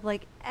sense of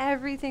like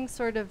everything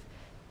sort of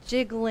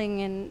jiggling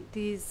in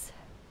these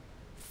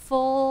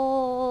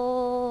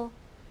full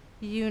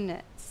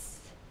units.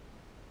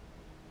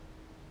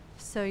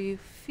 So you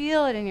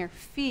feel it in your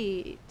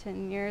feet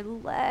and your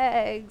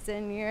legs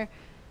and your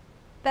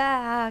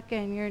back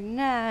and your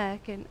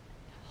neck and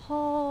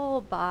whole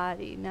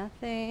body.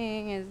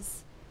 Nothing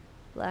is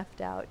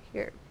left out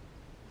here.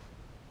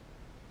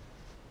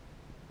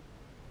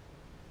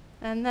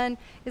 And then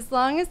as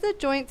long as the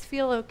joints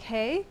feel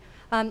okay,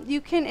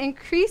 you can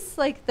increase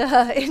like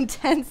the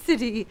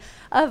intensity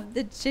of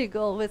the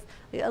jiggle with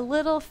a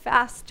little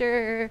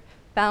faster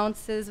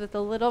bounces, with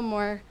a little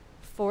more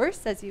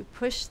force as you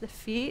push the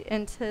feet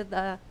into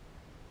the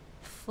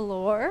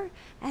floor.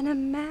 And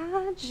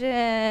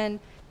imagine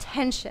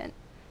tension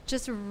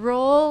just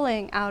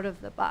rolling out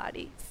of the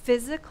body,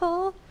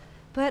 physical,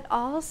 but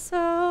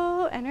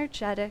also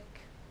energetic.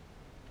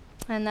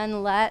 And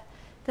then let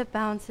the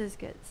bounces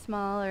get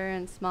smaller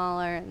and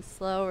smaller and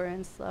slower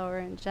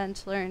and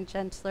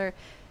gentler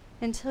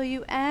until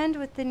you end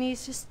with the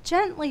knees just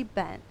gently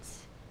bent.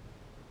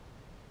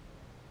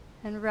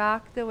 And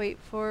rock the weight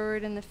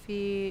forward in the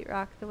feet,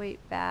 rock the weight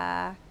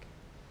back.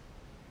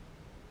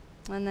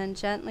 And then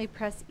gently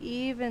press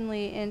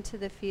evenly into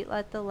the feet.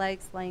 Let the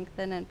legs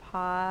lengthen and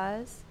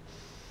pause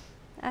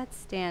at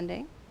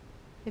standing.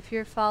 If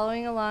you're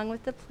following along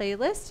with the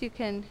playlist, you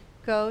can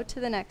go to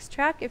the next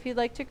track. If you'd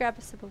like to grab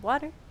a sip of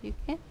water, you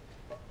can.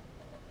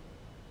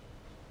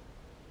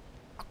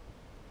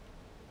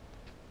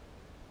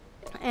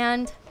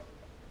 And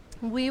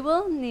we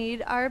will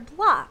need our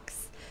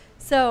blocks.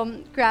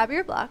 So grab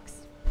your blocks.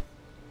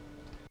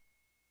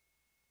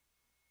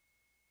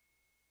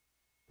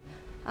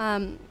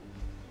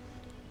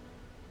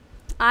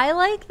 I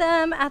like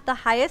them at the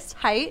highest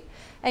height,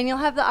 and you'll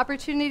have the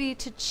opportunity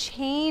to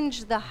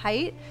change the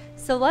height.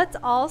 So let's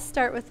all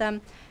start with them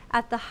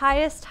at the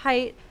highest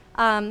height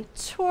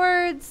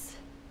towards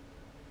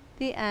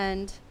the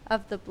end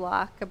of the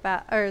block,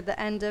 or the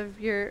end of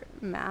your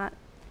mat.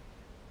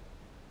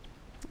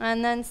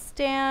 And then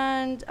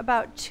stand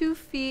about 2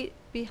 feet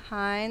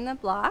behind the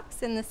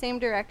blocks in the same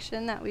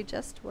direction that we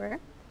just were.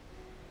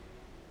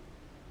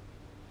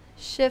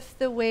 Shift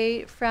the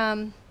weight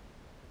from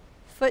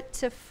foot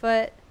to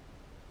foot.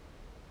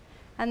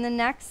 And the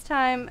next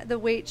time the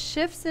weight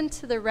shifts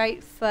into the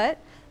right foot,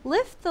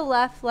 lift the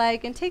left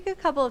leg and take a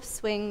couple of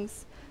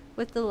swings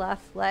with the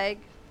left leg.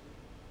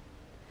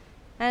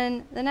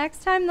 And the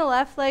next time the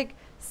left leg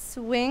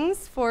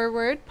swings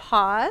forward,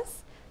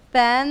 pause,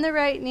 bend the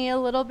right knee a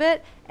little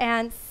bit,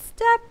 and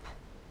step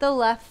the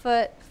left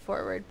foot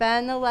forward.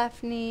 Bend the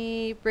left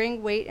knee,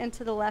 bring weight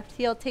into the left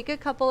heel. Take a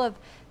couple of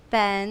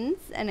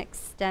bends and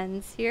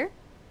extends here.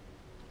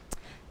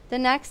 The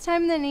next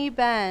time the knee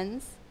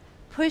bends,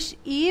 push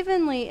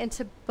evenly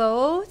into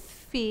both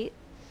feet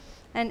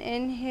and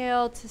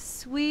inhale to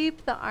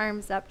sweep the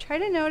arms up. Try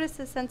to notice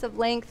a sense of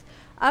length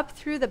up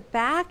through the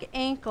back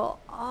ankle,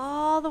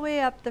 all the way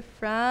up the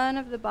front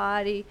of the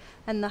body,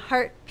 and the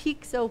heart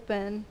peeks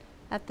open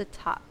at the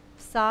top.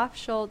 Soft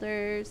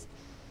shoulders.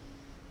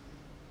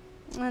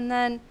 And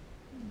then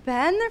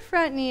bend the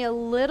front knee a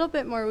little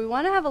bit more. We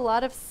want to have a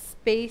lot of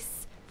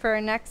space for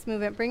our next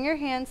movement. Bring your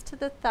hands to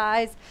the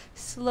thighs.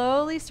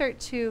 Slowly start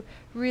to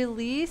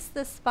release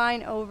the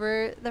spine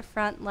over the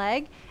front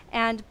leg,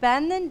 and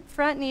bend the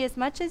front knee as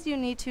much as you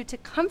need to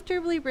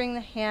comfortably bring the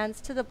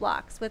hands to the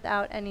blocks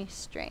without any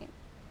strain.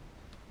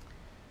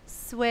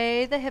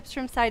 Sway the hips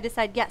from side to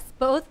side. Yes,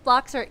 both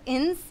blocks are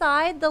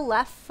inside the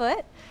left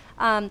foot.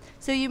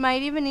 So you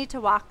might even need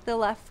to walk the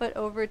left foot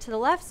over to the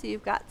left so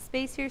you've got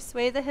space here.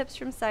 Sway the hips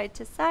from side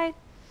to side.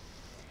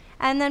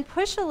 And then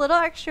push a little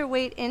extra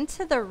weight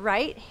into the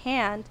right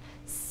hand.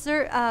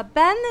 Bend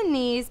the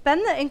knees,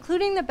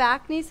 including the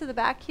back knee so the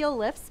back heel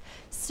lifts.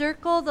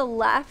 Circle the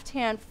left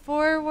hand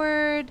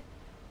forward,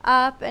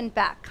 up, and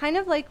back, kind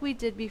of like we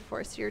did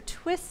before. So you're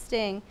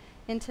twisting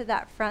into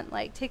that front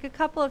leg. Take a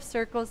couple of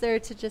circles there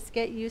to just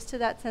get used to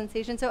that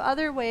sensation. So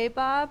other way,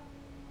 Bob.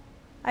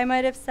 I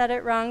might have said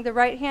it wrong. The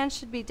right hand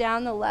should be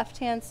down, the left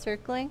hand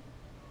circling.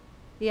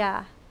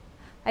 Yeah.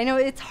 I know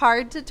it's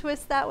hard to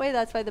twist that way.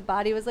 That's why the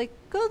body was like,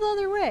 go the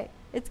other way.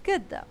 It's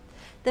good though.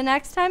 The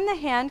next time the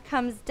hand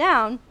comes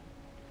down,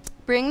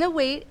 bring the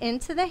weight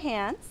into the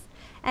hands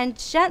and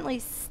gently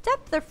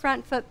step the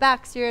front foot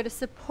back so you're at a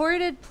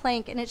supported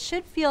plank, and it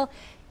should feel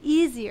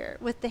easier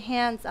with the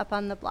hands up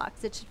on the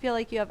blocks. It should feel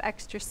like you have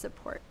extra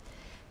support.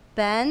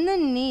 Bend the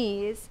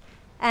knees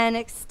and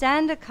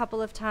extend a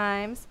couple of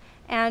times.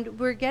 And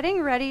we're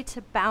getting ready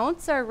to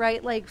bounce our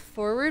right leg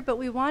forward, but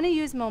we want to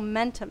use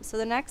momentum. So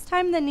the next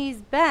time the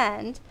knees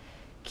bend,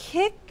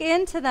 kick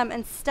into them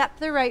and step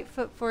the right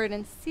foot forward,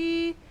 and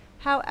see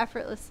how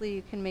effortlessly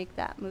you can make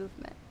that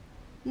movement.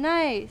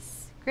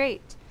 Nice,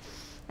 great.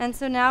 And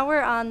so now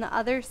we're on the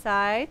other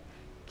side.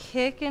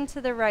 Kick into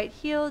the right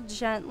heel,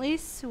 gently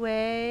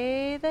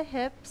sway the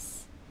hips.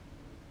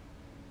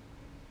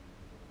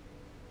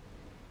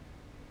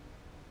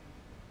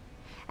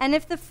 And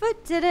if the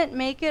foot didn't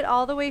make it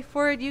all the way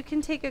forward, you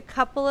can take a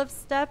couple of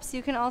steps.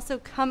 You can also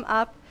come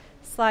up,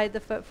 slide the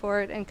foot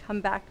forward, and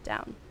come back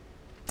down.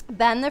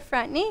 Bend the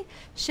front knee,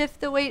 shift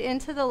the weight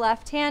into the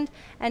left hand,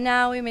 and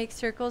now we make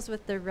circles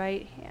with the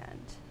right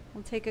hand.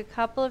 We'll take a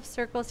couple of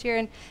circles here,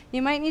 and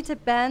you might need to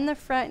bend the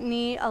front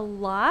knee a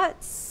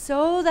lot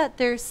so that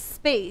there's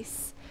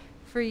space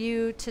for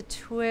you to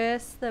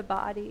twist the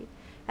body.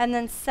 And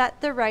then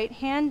set the right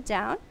hand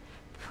down,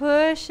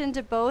 push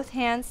into both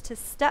hands to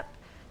step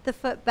the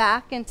foot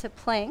back into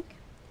plank,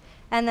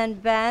 and then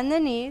bend the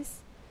knees,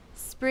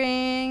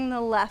 spring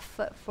the left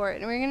foot forward.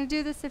 And we're going to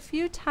do this a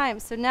few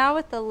times. So now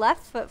with the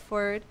left foot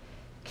forward,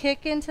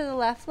 kick into the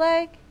left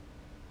leg,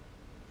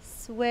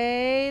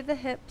 sway the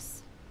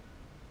hips.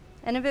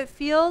 And if it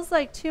feels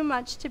like too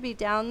much to be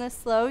down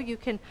this low, you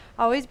can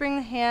always bring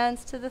the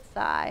hands to the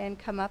thigh and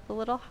come up a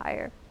little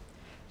higher.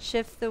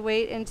 Shift the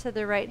weight into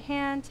the right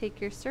hand,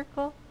 take your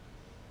circle,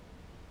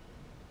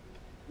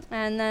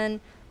 and then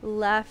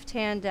left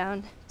hand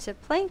down to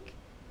plank,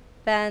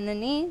 bend the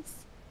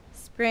knees,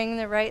 spring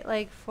the right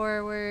leg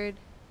forward.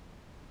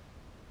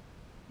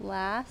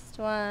 Last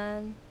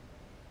one.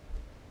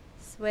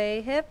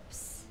 Sway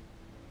hips,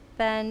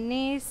 bend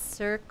knees,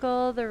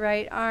 circle the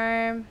right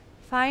arm,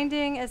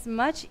 finding as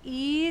much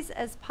ease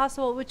as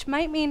possible, which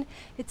might mean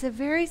it's a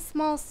very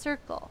small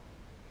circle.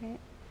 Right?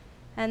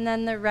 And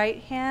then the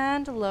right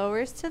hand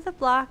lowers to the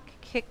block,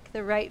 kick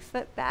the right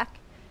foot back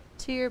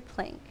to your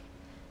plank.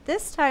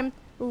 This time,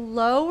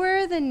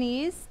 lower the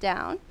knees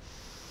down.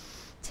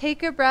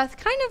 Take a breath,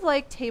 kind of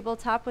like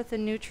tabletop with a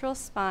neutral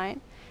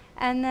spine,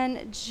 and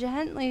then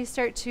gently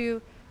start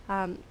to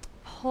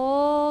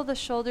pull the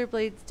shoulder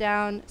blades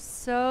down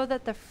so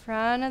that the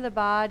front of the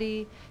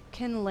body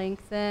can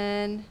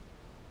lengthen.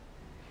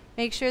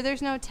 Make sure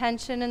there's no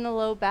tension in the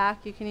low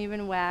back. You can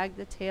even wag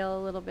the tail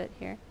a little bit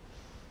here.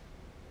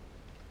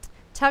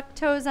 Tuck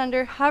toes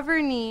under,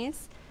 hover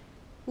knees.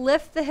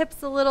 Lift the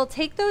hips a little.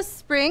 Take those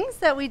springs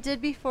that we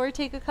did before.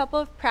 Take a couple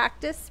of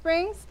practice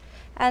springs,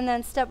 and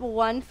then step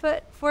one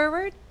foot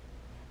forward,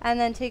 And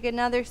then take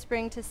another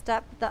spring to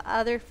step the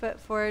other foot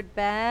forward.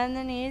 Bend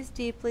the knees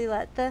deeply.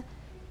 Let the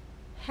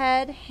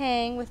head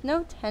hang with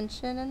no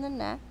tension in the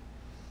neck.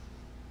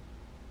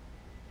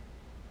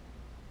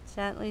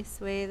 Gently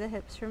sway the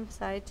hips from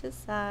side to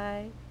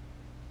side.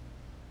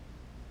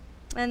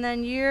 And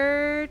then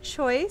your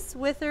choice,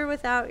 with or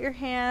without your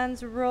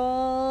hands,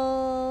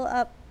 roll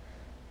up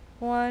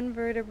one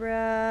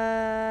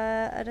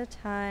vertebra at a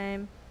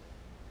time.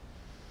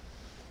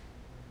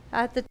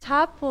 At the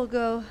top, we'll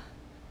go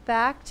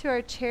back to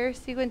our chair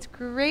sequence.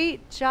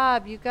 Great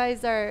job. You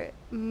guys are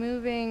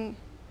moving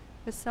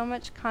with so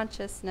much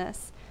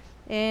consciousness.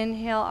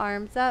 Inhale,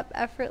 arms up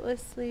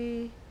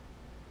effortlessly.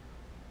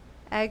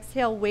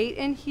 Exhale, weight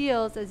in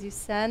heels as you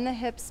send the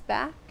hips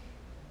back.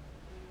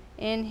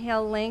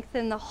 Inhale,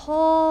 lengthen the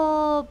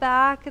whole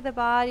back of the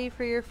body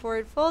for your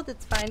forward fold.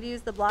 It's fine to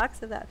use the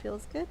blocks if that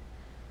feels good.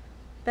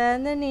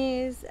 Bend the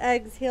knees.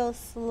 Exhale,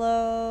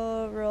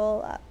 slow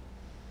roll up.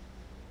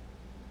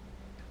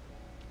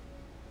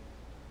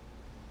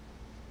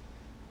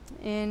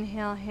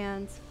 Inhale,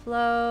 hands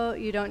float.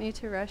 You don't need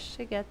to rush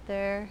to get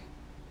there.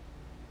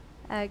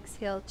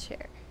 Exhale,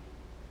 chair.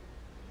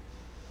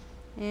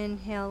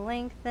 Inhale,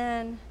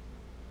 lengthen.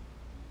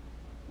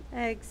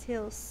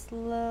 Exhale,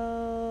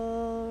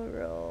 slow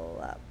roll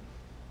up.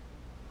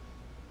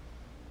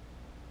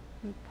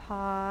 And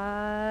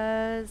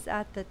pause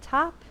at the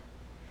top.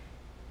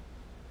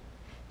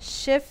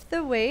 Shift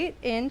the weight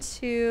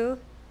into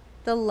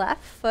the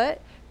left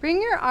foot.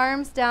 Bring your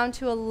arms down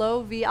to a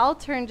low V. I'll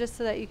turn just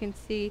so that you can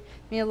see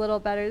me a little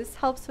better. This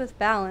helps with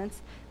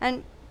balance.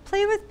 And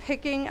play with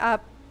picking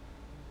up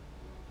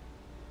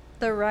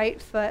the right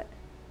foot.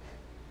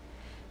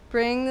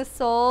 Bring the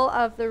sole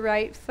of the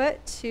right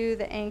foot to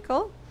the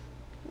ankle.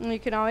 And you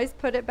can always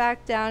put it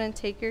back down and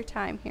take your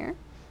time here.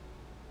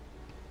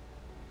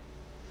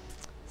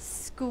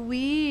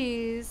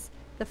 Squeeze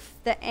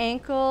the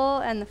ankle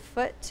and the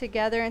foot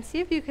together and see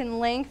if you can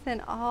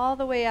lengthen all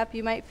the way up.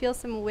 You might feel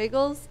some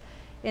wiggles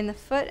in the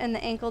foot and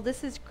the ankle.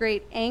 This is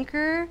great.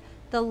 Anchor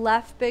the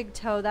left big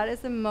toe. That is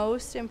the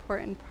most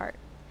important part.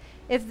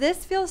 If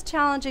this feels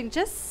challenging,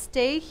 just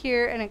stay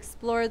here and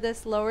explore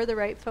this. Lower the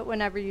right foot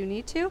whenever you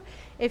need to.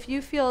 If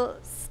you feel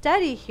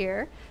steady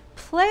here,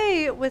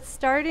 play with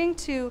starting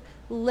to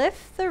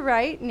lift the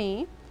right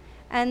knee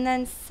and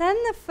then send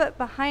the foot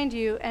behind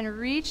you and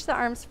reach the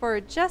arms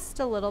forward just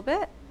a little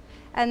bit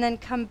and then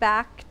come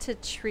back to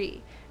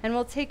tree. And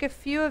we'll take a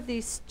few of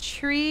these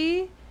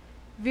tree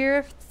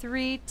Vira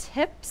 3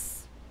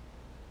 tips.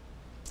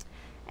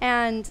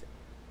 And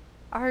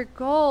our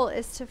goal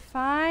is to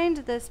find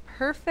this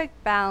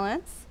perfect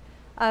balance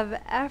of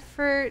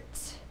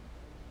effort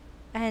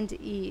and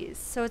ease.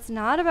 So it's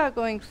not about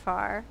going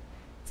far.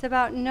 It's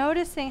about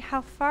noticing how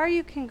far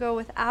you can go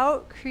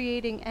without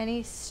creating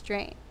any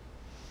strain.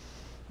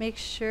 Make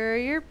sure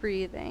you're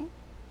breathing.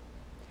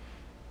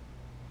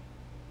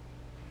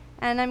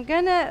 And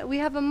we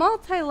have a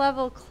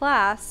multi-level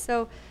class,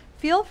 so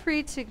feel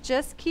free to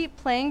just keep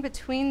playing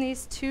between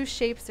these two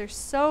shapes. There's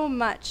so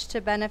much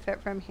to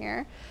benefit from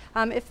here.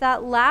 If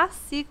that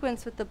last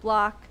sequence with the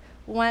block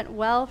went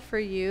well for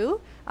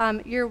you,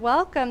 you're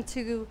welcome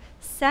to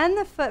send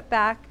the foot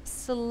back,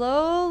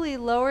 slowly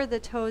lower the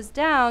toes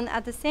down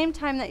at the same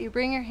time that you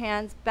bring your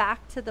hands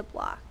back to the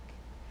block.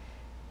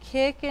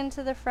 Kick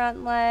into the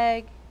front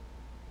leg,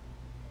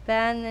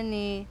 bend the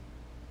knee,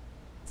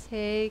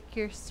 take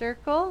your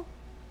circle,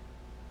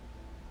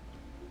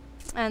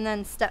 and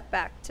then step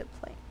back to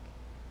plank.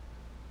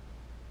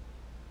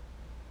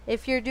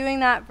 If you're doing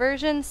that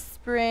version,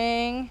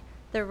 spring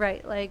the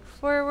right leg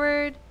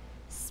forward,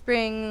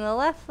 spring the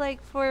left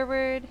leg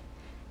forward,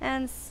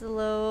 and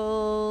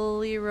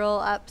slowly roll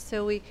up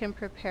so we can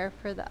prepare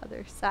for the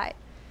other side.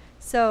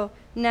 So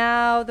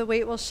now the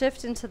weight will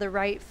shift into the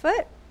right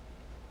foot,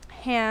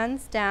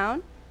 hands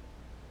down,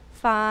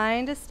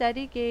 find a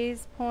steady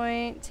gaze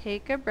point,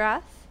 take a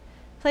breath,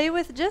 play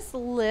with just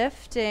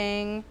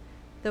lifting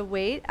the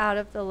weight out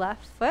of the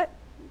left foot.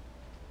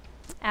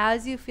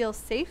 As you feel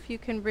safe, you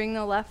can bring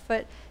the left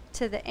foot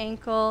to the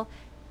ankle,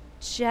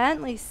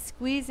 gently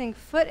squeezing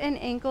foot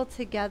and ankle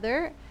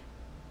together.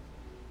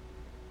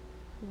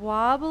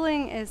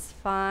 Wobbling is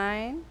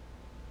fine.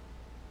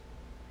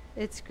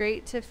 It's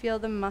great to feel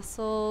the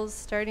muscles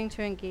starting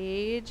to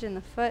engage in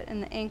the foot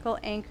and the ankle.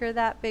 Anchor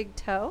that big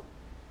toe.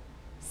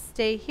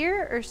 Stay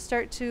here or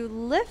start to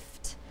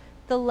lift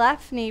the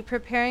left knee,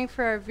 preparing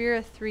for our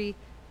Vira 3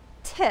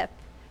 tip.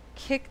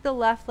 Kick the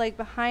left leg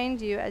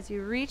behind you as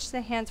you reach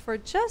the hands for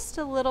just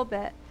a little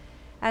bit,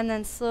 and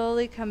then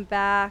slowly come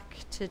back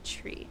to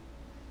tree.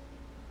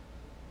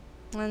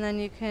 And then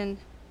you can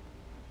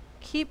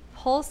keep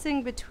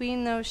pulsing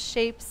between those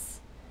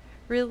shapes,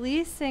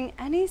 releasing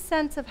any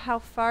sense of how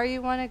far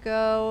you want to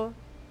go,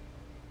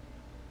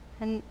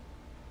 and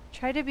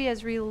try to be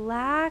as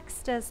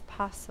relaxed as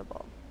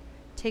possible.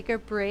 Take a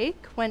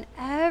break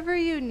whenever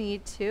you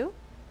need to.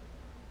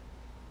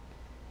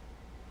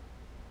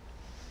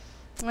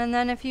 And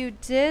then if you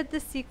did the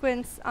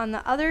sequence on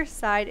the other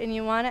side and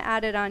you want to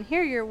add it on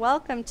here, you're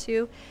welcome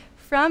to.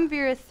 From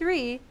Vira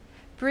 3,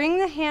 bring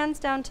the hands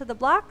down to the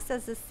blocks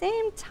at the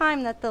same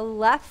time that the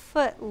left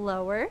foot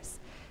lowers.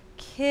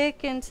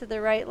 Kick into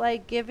the right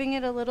leg, giving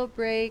it a little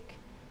break,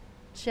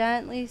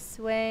 gently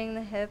swaying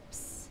the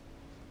hips,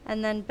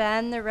 and then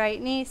bend the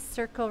right knee,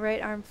 circle right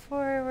arm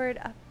forward,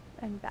 up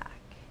and back.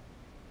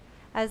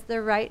 As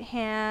the right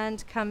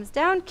hand comes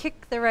down,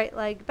 kick the right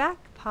leg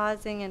back,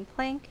 pausing in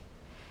plank,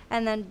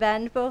 and then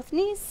bend both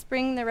knees,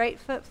 spring the right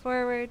foot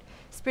forward,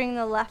 spring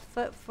the left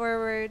foot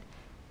forward,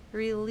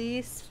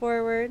 release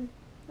forward,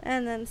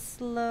 and then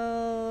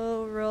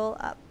slow roll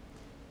up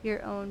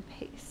your own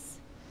pace.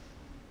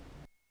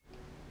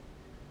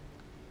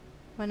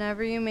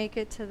 Whenever you make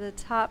it to the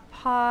top,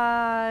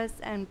 pause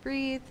and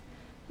breathe,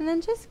 and then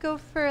just go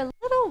for a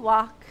little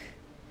walk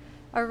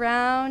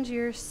around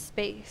your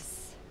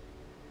space.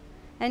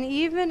 And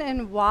even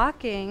in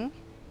walking,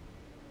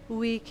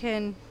 we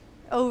can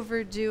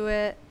overdo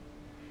it.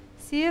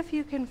 See if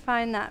you can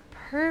find that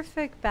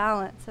perfect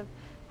balance of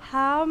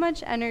how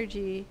much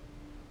energy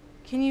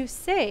can you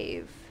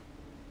save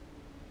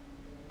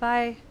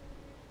by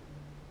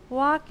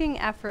walking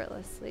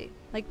effortlessly,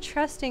 like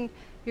trusting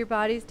your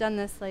body's done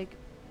this like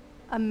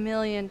a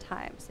million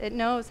times. It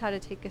knows how to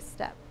take a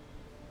step.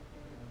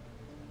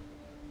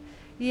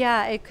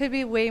 Yeah, it could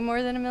be way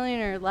more than 1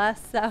 million or less.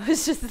 That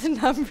was just the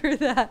number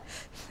that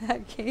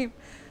came.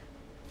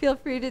 Feel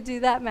free to do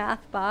that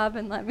math, Bob,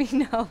 and let me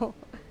know.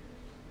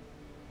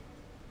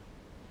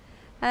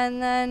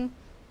 And then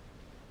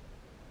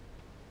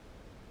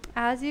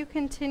as you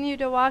continue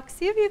to walk,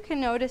 see if you can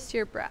notice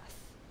your breath.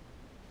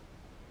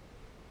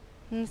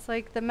 And it's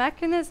like the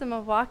mechanism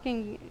of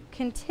walking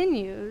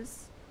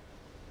continues,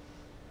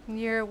 and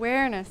your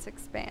awareness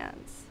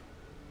expands.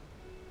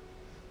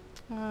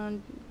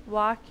 And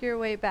walk your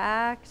way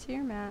back to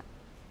your mat.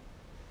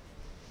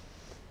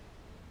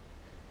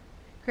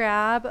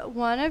 Grab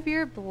one of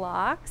your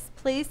blocks,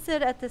 place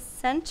it at the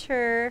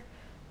center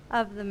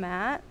of the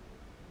mat,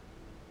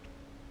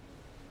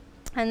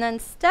 and then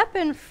step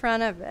in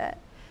front of it.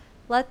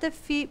 Let the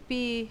feet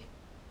be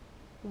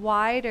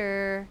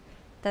wider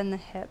than the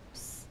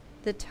hips.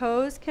 The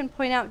toes can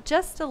point out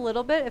just a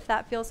little bit if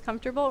that feels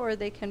comfortable, or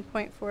they can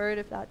point forward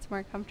if that's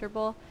more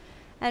comfortable.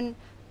 And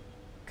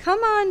come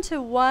on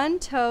to one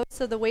toe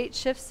so the weight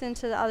shifts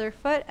into the other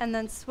foot, and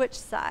then switch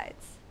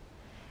sides.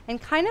 And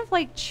kind of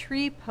like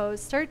tree pose,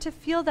 start to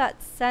feel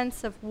that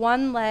sense of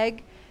one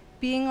leg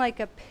being like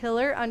a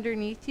pillar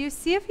underneath you.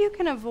 See if you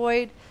can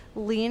avoid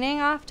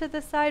leaning off to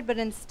the side, but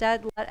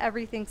instead let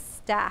everything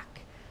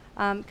stack.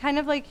 Kind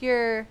of like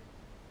your...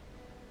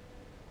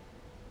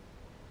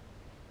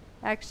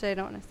 Actually, I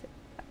don't want to say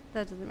that.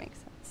 That doesn't make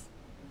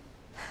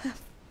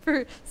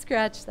sense.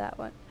 Scratch that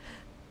one.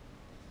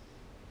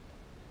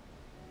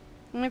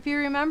 And if you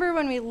remember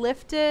when we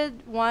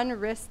lifted one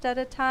wrist at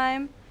a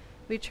time,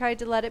 we tried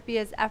to let it be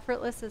as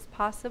effortless as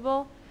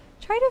possible.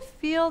 Try to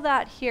feel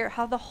that here,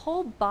 how the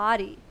whole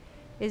body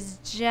is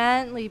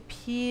gently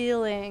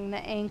peeling the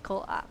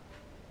ankle up.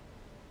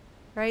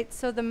 Right?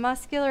 So the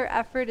muscular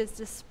effort is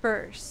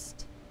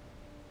dispersed.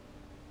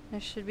 There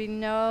should be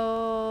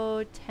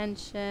no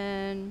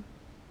tension.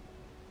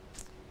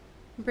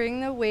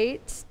 Bring the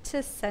weight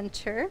to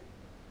center.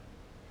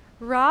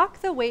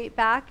 Rock the weight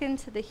back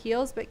into the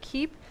heels, but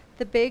keep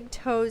the big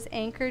toes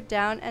anchored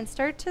down and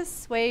start to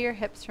sway your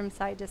hips from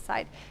side to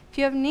side. If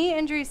you have knee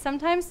injuries,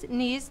 sometimes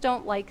knees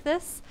don't like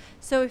this.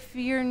 So if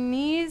your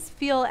knees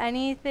feel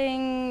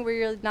anything where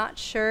you're not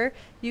sure,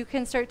 you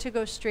can start to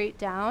go straight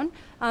down.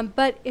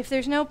 But if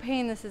there's no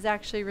pain, this is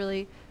actually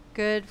really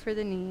good for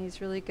the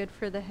knees, really good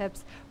for the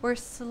hips. We're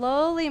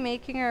slowly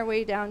making our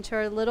way down to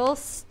our little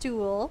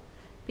stool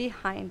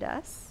behind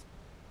us.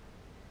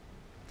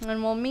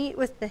 And we'll meet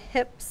with the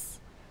hips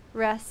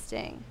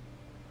resting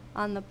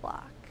on the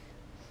block.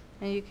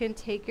 And you can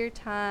take your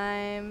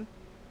time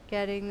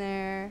getting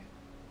there.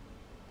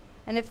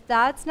 And if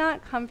that's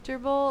not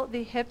comfortable,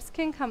 the hips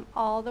can come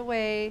all the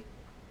way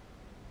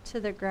to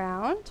the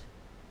ground,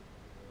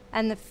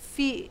 and the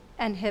feet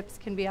and hips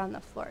can be on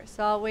the floor.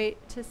 So I'll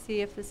wait to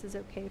see if this is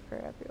okay for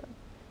everyone.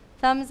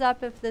 Thumbs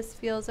up if this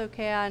feels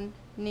okay on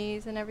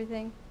knees and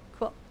everything.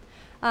 Cool.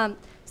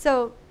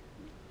 So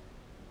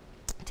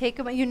take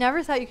a, you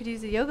never thought you could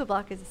use a yoga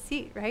block as a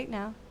seat, right?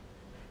 Now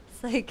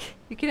it's like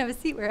you can have a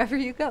seat wherever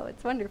you go.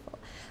 It's wonderful.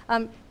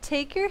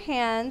 Take your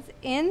hands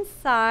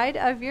inside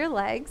of your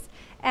legs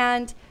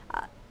and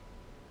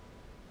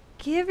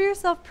give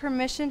yourself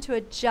permission to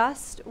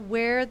adjust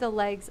where the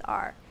legs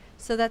are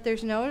so that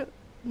there's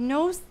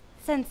no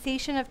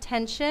sensation of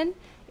tension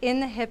in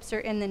the hips or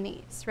in the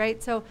knees,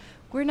 right? So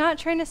we're not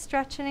trying to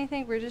stretch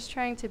anything. We're just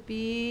trying to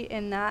be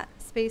in that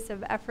space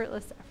of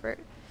effortless effort.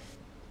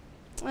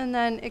 And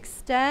then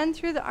extend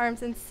through the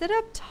arms and sit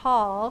up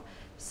tall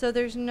so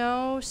there's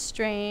no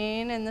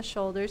strain in the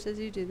shoulders as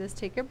you do this.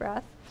 Take a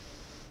breath.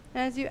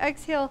 And as you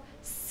exhale,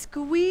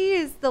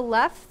 squeeze the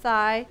left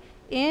thigh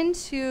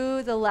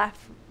into the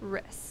left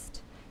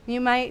wrist. You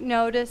might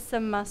notice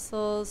some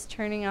muscles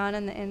turning on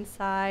the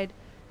inside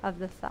of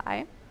the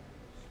thigh.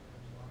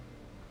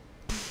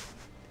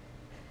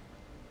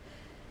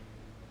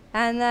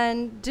 And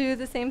then do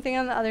the same thing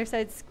on the other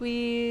side.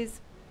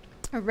 Squeeze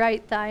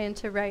right thigh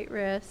into right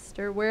wrist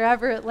or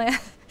wherever it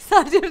lands.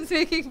 Sajiv's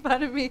making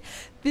fun of me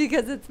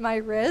because it's my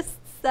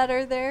wrists that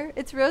are there.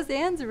 It's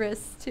Roseanne's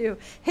wrists too.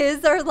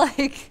 His are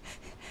like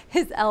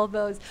his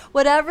elbows.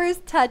 Whatever's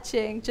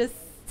touching, just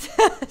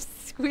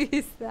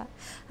squeeze that.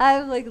 I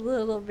have like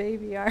little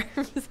baby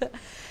arms.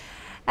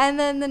 And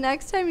then the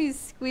next time you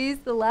squeeze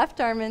the left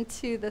arm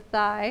into the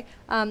thigh,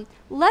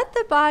 let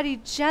the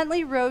body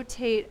gently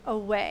rotate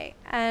away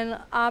and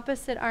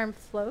opposite arm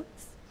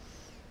floats.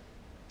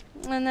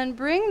 And then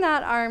bring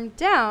that arm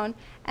down,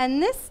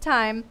 and this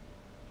time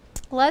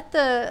let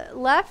the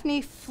left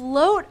knee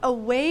float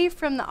away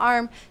from the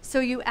arm so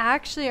you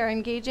actually are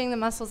engaging the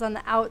muscles on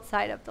the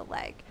outside of the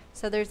leg.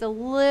 So there's a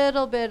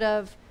little bit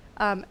of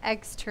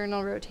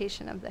external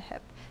rotation of the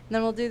hip. And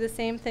then we'll do the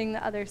same thing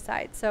the other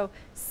side. So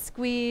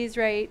squeeze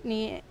right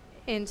knee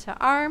into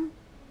arm.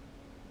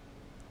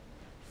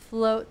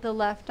 Float the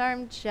left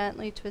arm,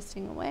 gently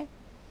twisting away.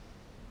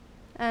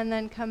 And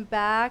then come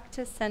back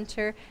to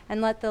center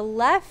and let the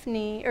left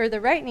knee or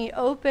the right knee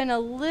open a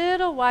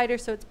little wider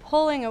so it's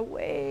pulling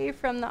away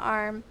from the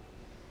arm.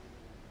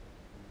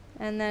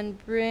 And then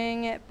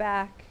bring it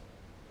back.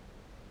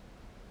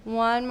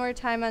 One more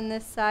time on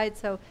this side.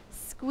 So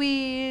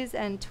squeeze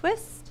and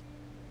twist.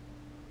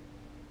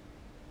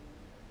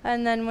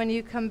 And then when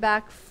you come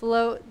back,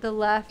 float the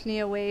left knee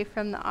away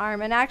from the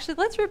arm. And actually,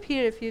 let's repeat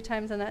it a few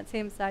times on that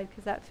same side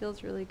because that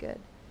feels really good.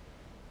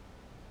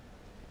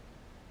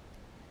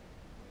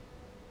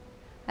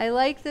 I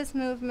like this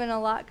movement a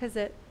lot because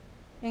it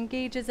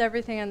engages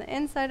everything on the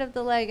inside of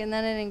the leg and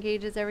then it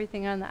engages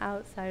everything on the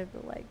outside of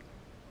the leg.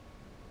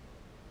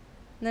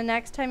 And the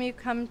next time you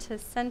come to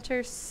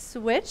center,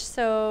 switch.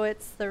 So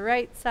it's the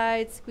right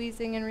side,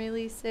 squeezing and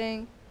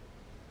releasing.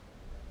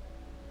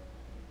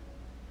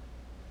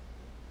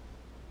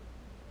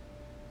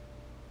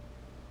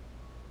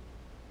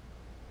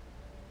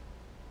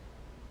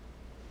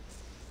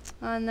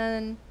 And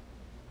then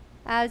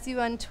as you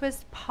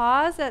untwist,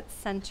 pause at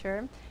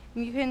center.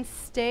 You can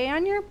stay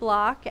on your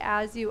block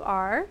as you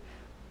are,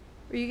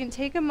 or you can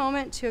take a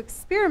moment to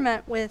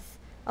experiment with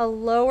a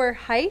lower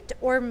height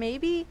or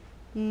maybe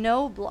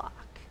no block.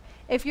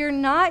 If you're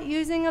not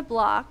using a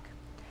block,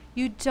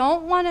 you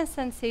don't want a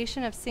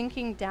sensation of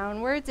sinking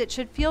downwards. It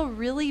should feel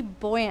really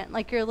buoyant,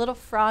 like you're a little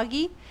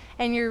froggy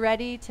and you're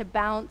ready to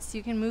bounce.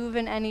 You can move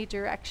in any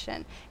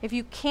direction. If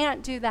you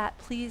can't do that,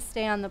 please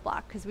stay on the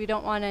block because we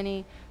don't want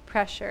any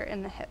pressure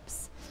in the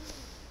hips.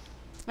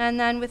 And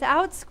then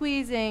without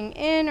squeezing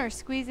in or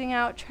squeezing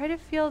out, try to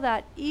feel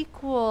that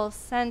equal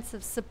sense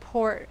of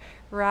support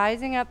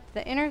rising up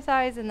the inner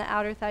thighs and the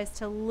outer thighs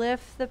to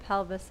lift the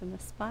pelvis and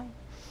the spine.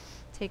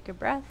 Take a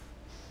breath.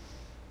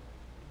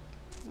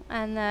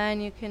 And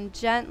then you can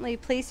gently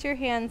place your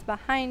hands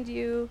behind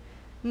you,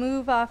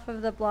 move off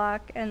of the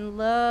block, and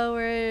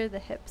lower the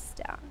hips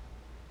down.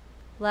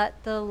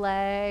 Let the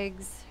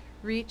legs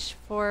reach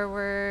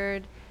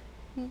forward,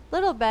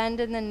 little bend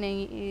in the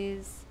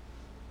knees.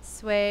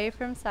 Sway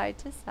from side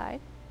to side.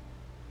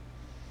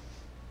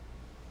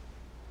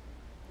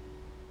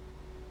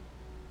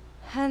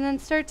 And then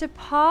start to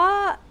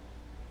paw.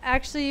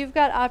 Actually, you've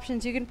got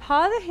options. You can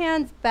paw the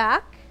hands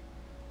back.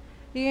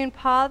 You can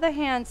paw the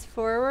hands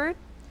forward.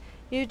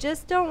 You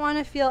just don't want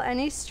to feel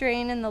any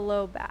strain in the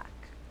low back.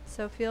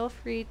 So feel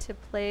free to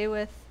play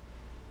with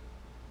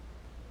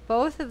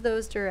both of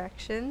those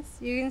directions.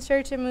 You can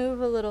start to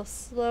move a little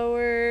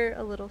slower,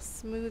 a little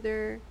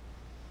smoother.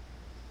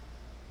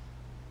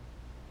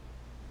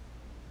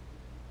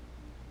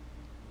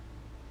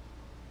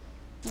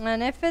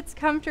 And if it's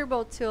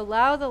comfortable to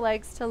allow the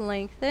legs to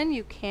lengthen,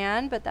 you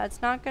can, but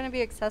that's not going to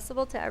be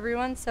accessible to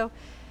everyone. So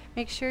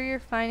make sure you're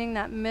finding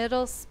that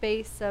middle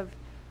space of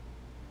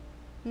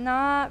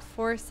not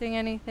forcing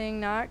anything,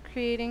 not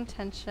creating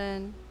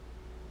tension.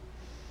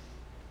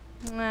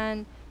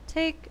 And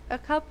take a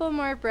couple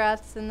more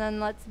breaths and then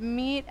let's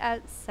meet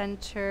at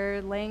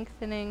center,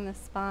 lengthening the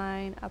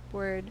spine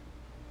upward.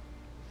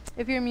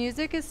 If your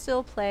music is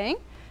still playing,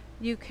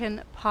 you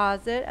can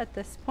pause it at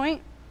this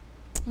point.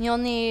 You'll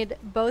need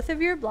both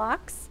of your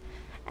blocks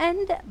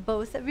and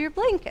both of your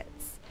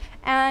blankets.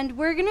 And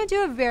we're going to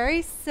do a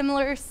very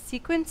similar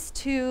sequence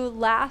to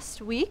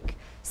last week.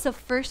 So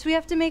first we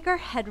have to make our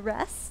head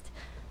rest.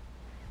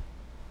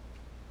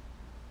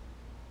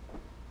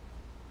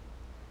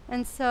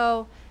 And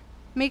so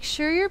make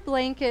sure your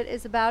blanket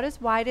is about as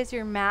wide as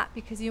your mat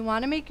because you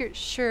want to make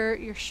sure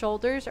your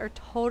shoulders are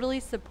totally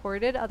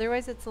supported.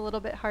 Otherwise it's a little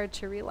bit hard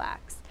to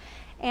relax.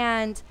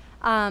 And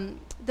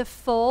the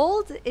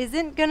fold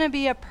isn't going to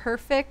be a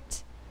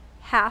perfect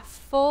half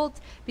fold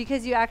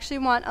because you actually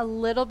want a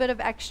little bit of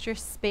extra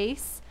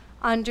space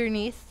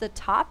underneath the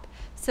top.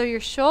 So your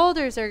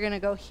shoulders are going to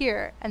go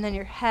here and then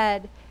your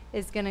head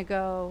is going to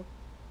go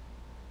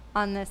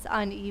on this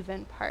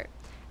uneven part.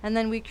 And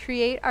then we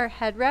create our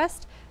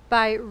headrest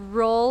by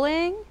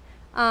rolling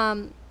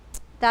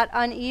that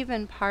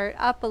uneven part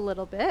up a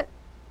little bit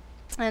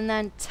and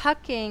then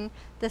tucking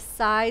the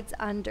sides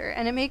under.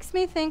 And it makes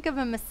me think of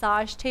a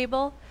massage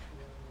table.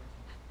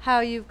 how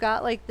you've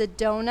got like the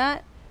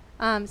donut.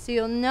 So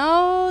you'll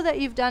know that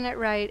you've done it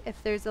right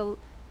if there's a,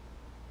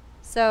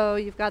 so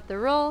you've got the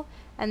roll,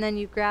 and then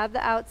you grab the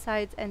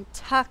outsides and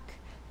tuck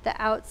the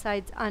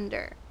outsides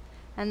under.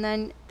 And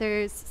then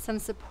there's some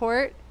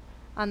support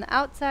on the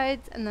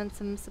outsides and then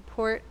some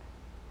support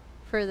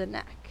for the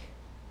neck.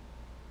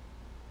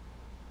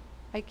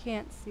 I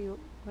can't see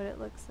what it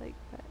looks like,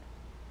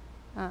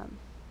 but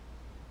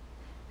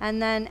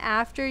and then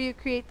after you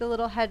create the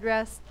little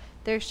headrest,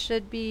 there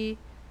should be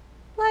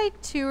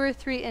like 2 or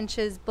 3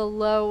 inches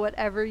below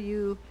whatever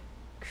you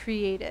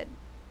created.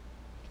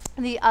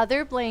 The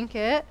other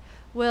blanket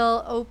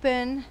will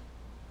open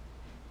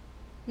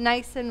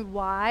nice and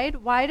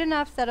wide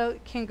enough that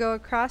it can go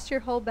across your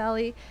whole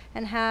belly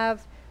and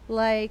have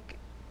like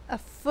a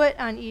foot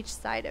on each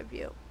side of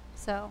you.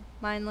 So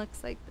mine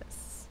looks like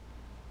this.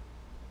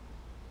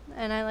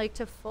 And I like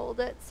to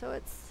fold it so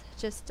it's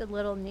just a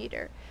little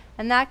neater.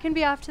 And that can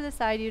be off to the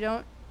side. You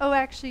don't, oh,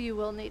 actually you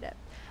will need it.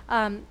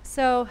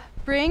 So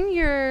bring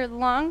your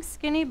long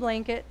skinny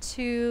blanket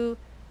to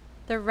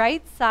the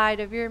right side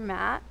of your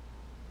mat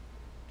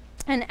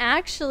and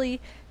actually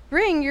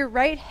bring your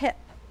right hip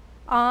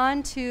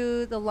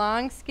onto the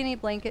long skinny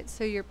blanket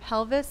so your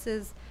pelvis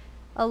is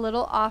a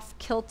little off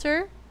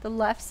kilter. The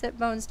left sit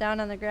bone's down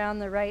on the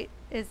ground, the right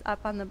is up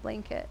on the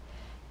blanket.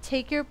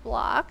 Take your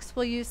blocks.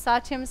 We'll use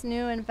Satyam's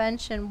new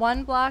invention.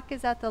 One block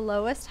is at the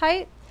lowest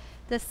height.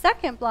 The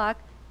second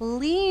block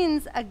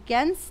leans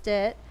against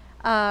it,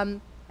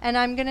 and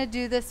I'm going to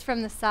do this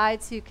from the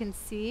side so you can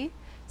see.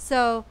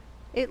 So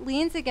it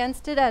leans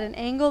against it at an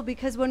angle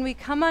because when we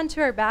come onto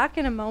our back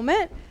in a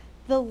moment,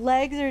 the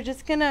legs are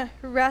just going to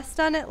rest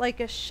on it like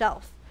a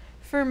shelf.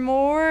 For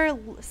more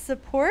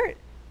support,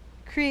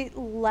 create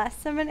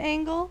less of an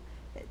angle.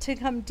 To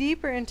come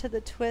deeper into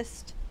the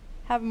twist,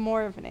 have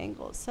more of an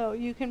angle. So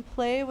you can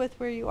play with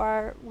where you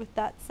are with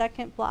that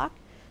second block.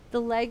 The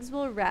legs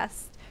will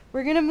rest.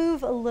 We're going to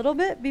move a little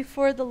bit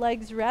before the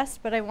legs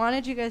rest, but I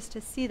wanted you guys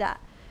to see that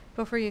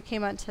before you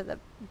came onto the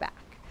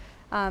back.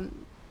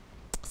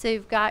 So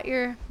you've got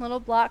your little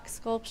block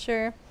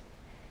sculpture,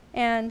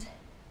 and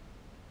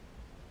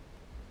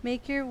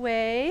make your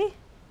way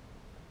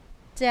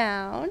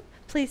down,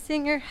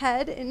 placing your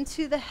head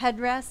into the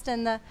headrest,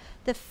 and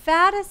the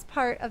fattest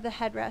part of the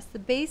headrest, the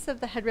base of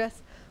the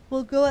headrest,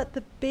 will go at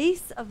the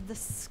base of the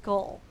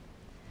skull,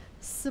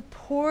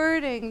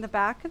 supporting the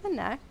back of the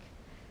neck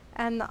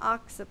and the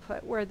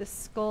occiput where the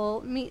skull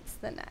meets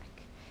the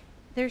neck.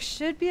 There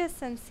should be a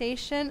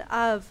sensation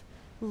of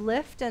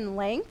lift and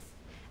length,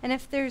 and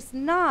if there's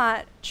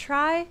not,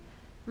 try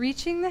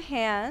reaching the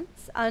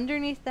hands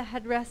underneath the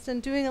headrest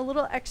and doing a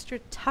little extra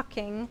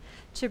tucking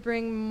to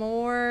bring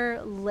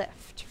more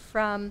lift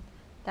from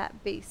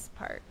that base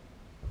part.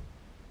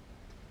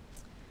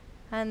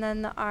 And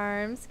then the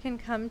arms can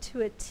come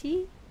to a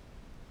T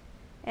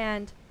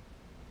and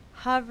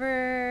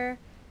hover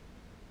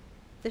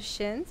the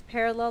shins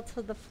parallel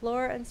to the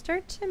floor and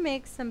start to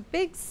make some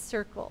big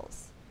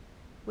circles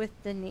with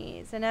the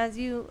knees. And as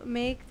you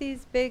make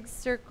these big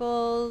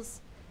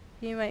circles,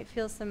 you might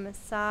feel some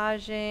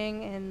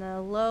massaging in the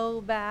low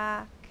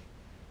back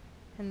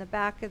and the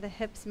back of the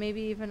hips,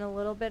 maybe even a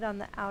little bit on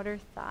the outer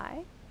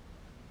thigh.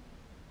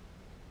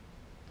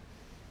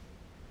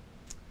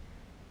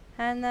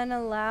 And then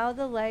allow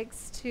the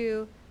legs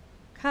to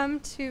come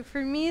to,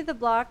 for me the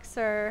blocks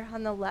are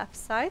on the left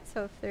side,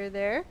 so if they're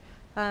there,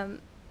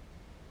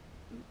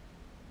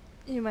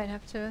 you might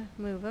have to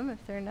move them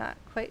if they're not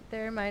quite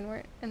there. Mine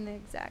weren't in the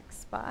exact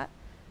spot.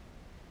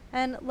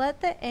 And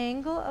let the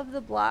angle of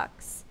the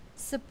blocks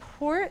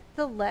support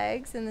the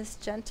legs in this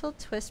gentle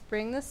twist.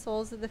 Bring the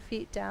soles of the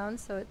feet down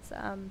so it's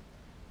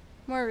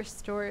more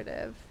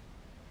restorative.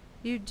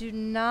 You do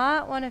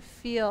not want to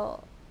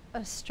feel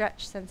a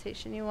stretch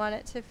sensation. You want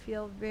it to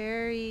feel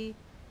very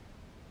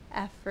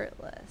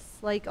effortless,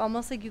 like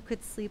almost like you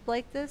could sleep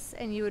like this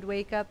and you would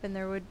wake up and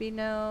there would be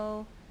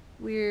no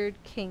weird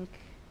kink.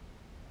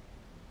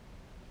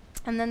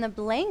 And then the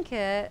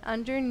blanket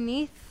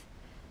underneath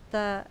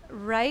the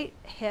right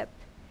hip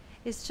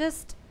is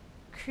just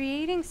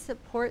creating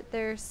support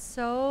there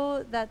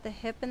so that the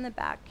hip and the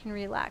back can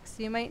relax.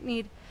 So you might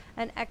need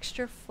an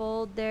extra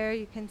fold there.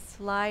 You can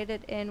slide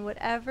it in,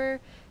 whatever,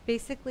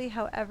 basically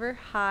however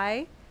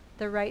high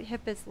the right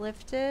hip is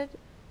lifted,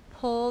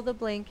 pull the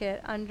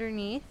blanket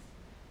underneath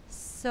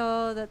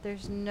so that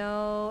there's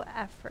no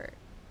effort.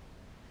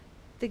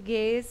 The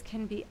gaze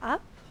can be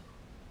up,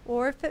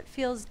 or if it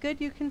feels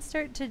good, you can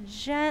start to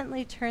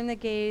gently turn the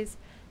gaze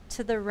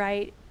to the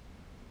right.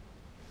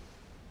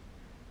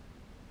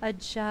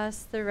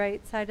 Adjust the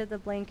right side of the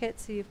blanket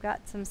so you've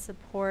got some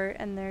support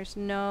and there's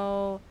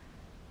no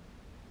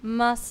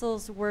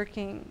muscles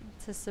working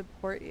to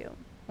support you,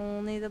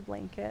 only the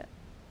blanket.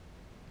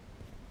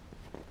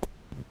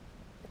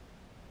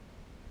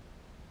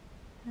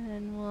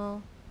 And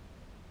we'll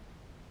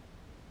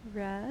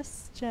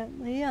rest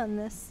gently on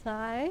this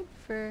side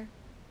for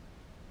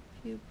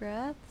a few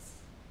breaths.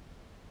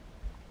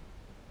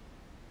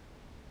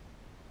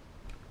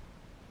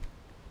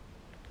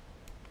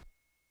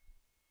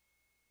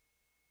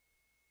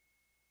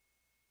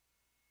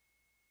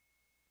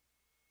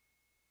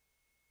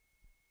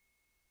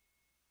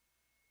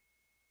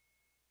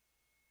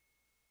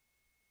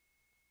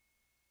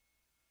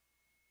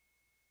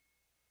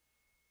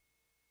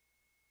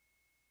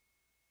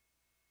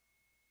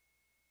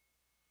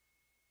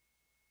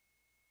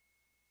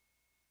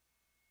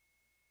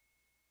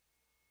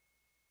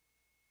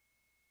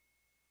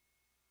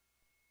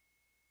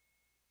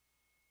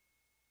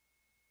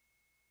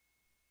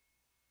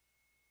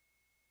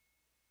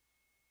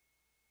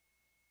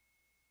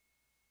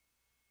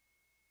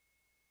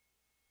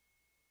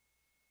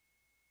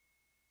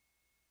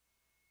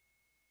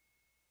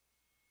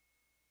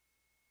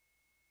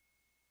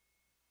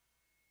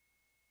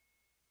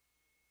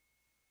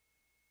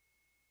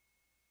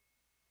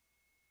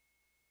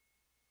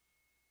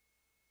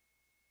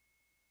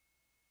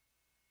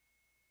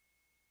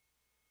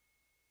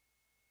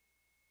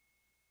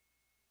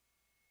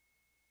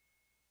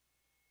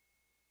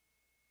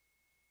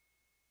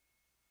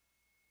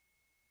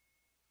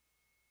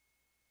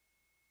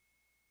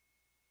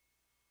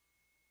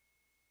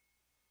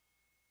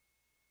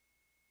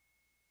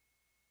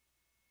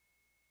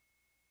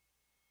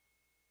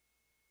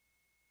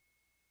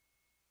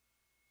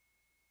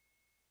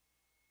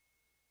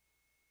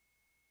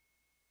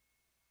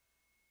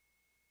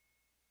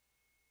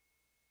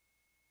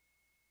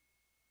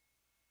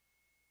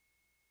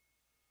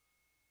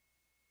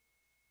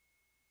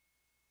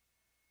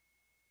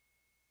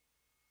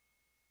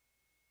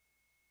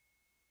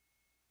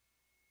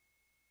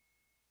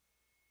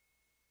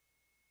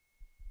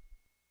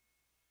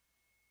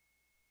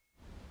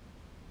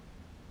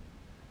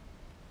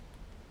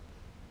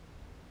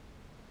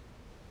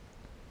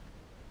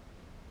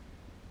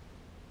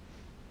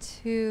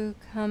 To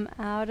come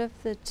out of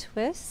the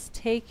twist,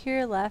 take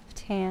your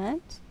left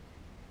hand,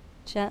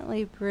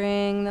 gently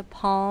bring the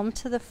palm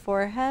to the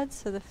forehead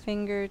so the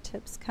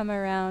fingertips come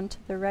around to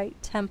the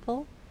right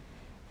temple,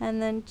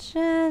 and then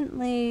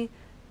gently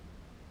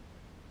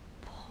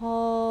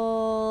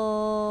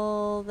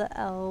pull the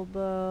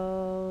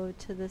elbow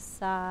to the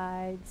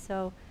side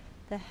so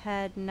the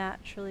head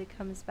naturally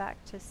comes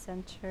back to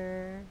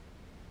center.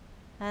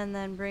 And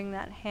then bring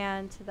that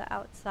hand to the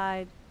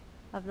outside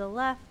of the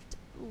left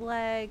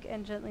leg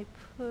and gently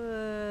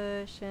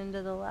push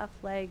into the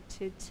left leg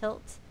to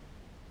tilt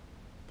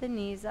the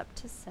knees up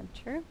to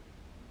center.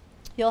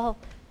 You'll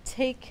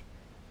take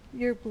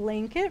your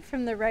blanket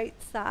from the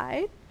right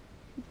side,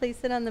 place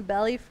it on the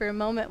belly for a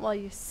moment while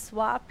you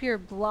swap your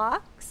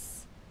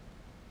blocks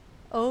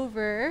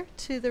over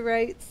to the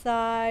right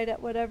side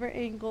at whatever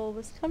angle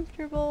was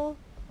comfortable.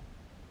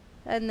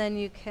 And then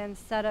you can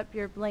set up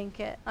your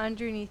blanket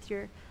underneath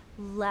your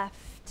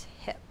left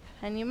hip.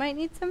 And you might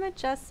need some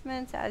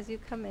adjustments as you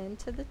come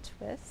into the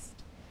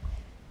twist.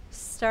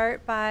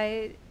 Start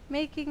by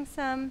making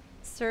some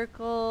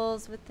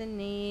circles with the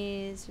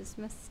knees, just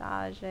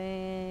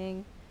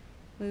massaging,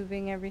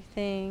 moving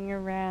everything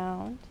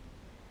around.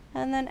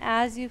 And then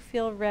as you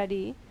feel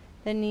ready,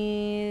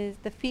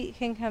 the feet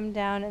can come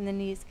down and the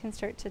knees can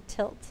start to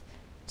tilt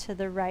to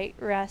the right,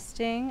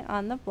 resting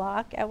on the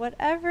block at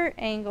whatever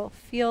angle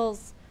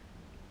feels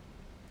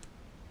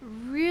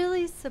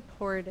really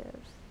supportive.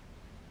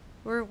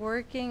 We're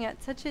working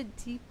at such a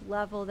deep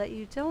level that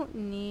you don't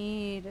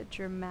need a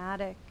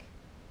dramatic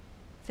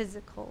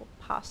physical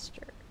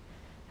posture.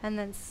 And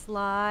then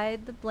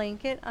slide the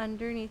blanket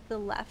underneath the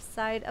left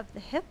side of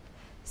the hip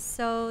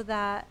so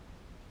that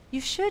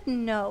you should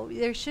know.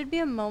 There should be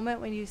a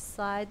moment when you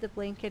slide the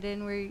blanket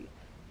in where you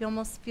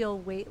almost feel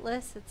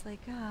weightless. It's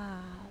like,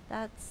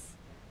 that's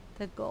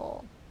the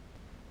goal.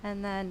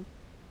 And then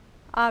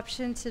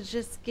option to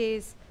just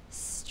gaze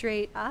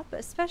straight up,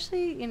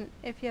 especially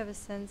if you have a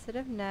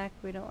sensitive neck.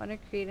 We don't want to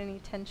create any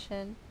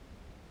tension.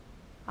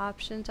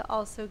 Option to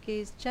also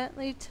gaze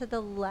gently to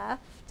the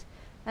left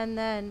and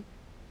then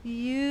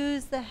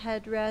use the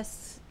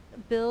headrest,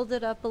 build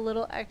it up a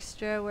little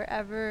extra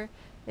wherever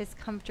is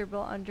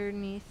comfortable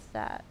underneath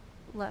that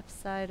left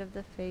side of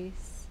the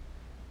face.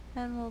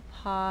 And we'll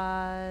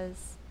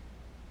pause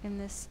in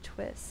this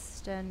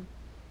twist and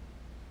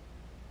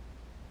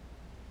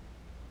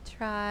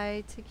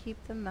try to keep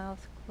the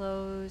mouth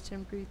closed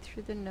and breathe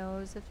through the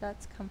nose if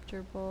that's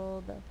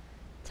comfortable. The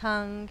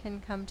tongue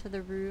can come to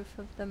the roof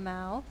of the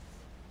mouth.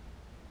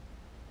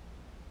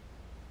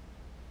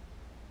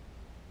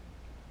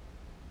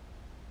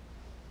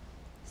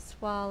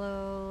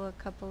 Swallow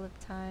a couple of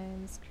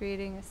times,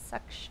 creating a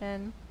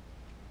suction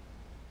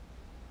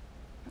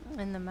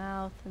in the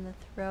mouth and the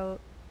throat.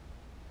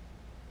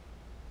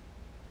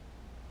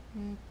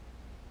 And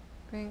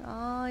bring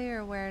all your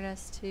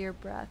awareness to your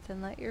breath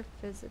and let your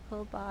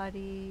physical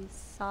body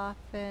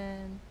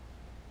soften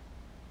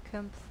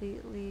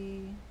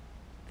completely.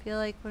 Feel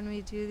like when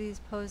we do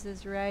these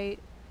poses right,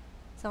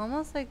 it's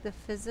almost like the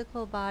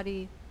physical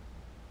body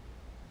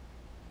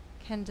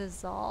can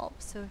dissolve.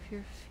 So if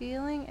you're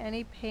feeling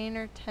any pain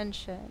or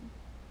tension,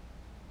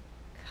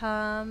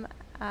 come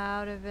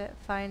out of it.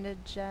 Find a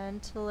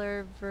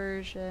gentler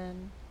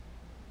version.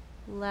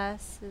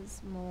 Less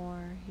is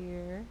more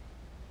here.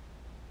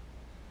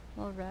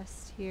 We'll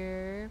rest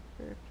here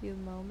for a few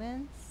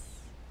moments.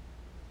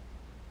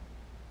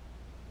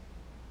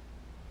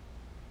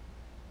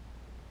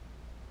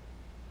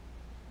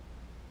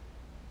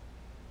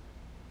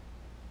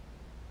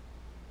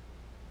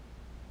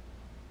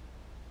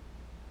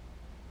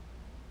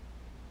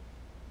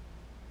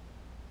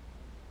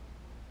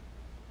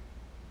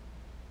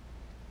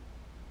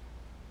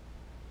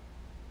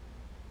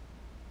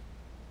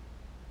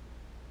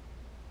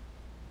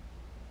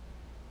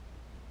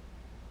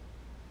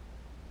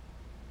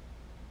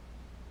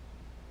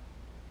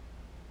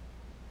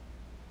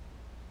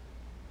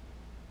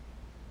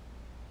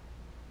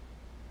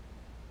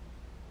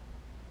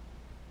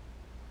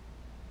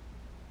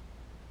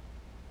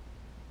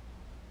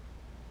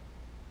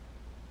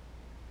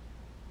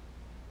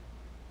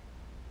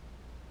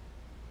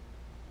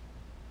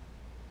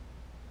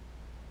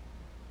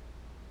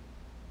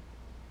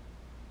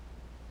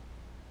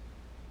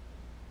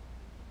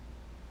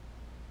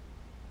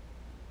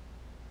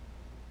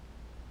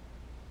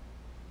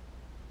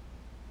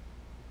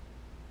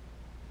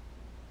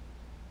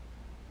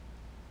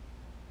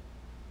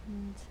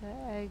 And to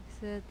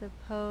exit the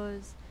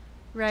pose,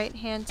 right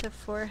hand to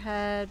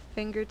forehead,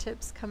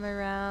 fingertips come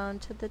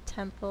around to the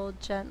temple,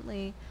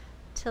 gently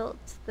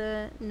tilt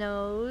the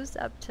nose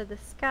up to the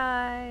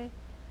sky,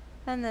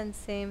 and then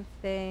same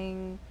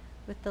thing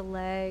with the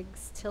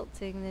legs,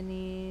 tilting the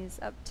knees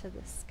up to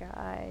the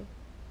sky.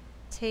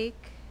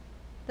 Take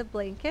the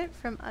blanket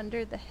from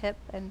under the hip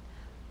and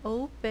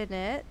open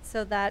it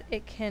so that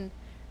it can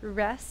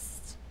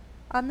rest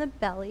on the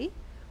belly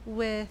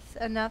with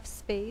enough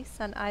space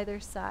on either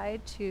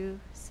side to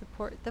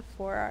support the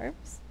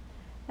forearms.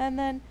 And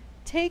then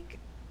take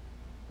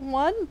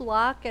one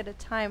block at a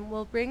time.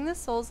 We'll bring the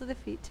soles of the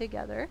feet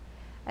together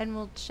and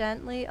we'll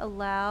gently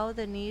allow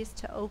the knees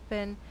to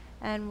open,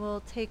 and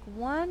we'll take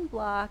one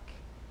block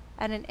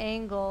at an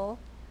angle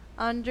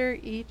under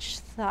each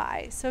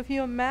thigh. So if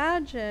you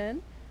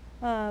imagine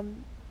how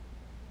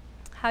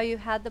you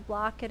had the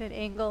block at an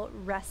angle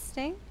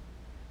resting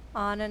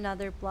on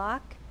another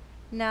block,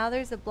 now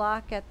there's a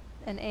block at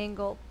an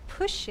angle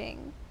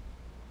pushing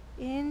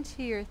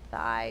into your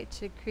thigh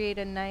to create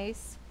a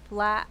nice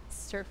flat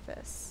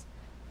surface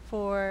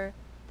for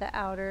the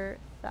outer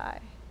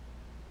thigh.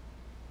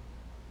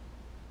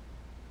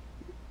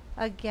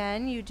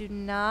 Again, you do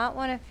not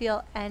want to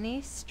feel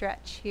any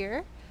stretch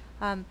here.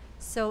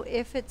 So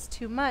if it's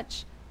too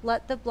much,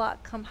 let the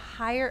block come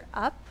higher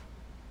up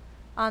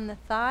on the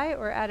thigh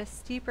or at a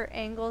steeper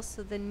angle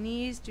so the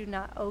knees do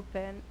not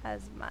open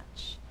as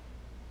much.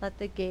 Let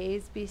the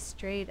gaze be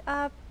straight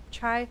up.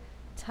 Try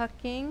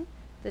tucking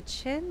the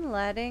chin,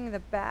 letting the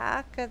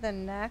back of the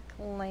neck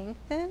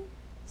lengthen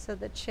so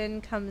the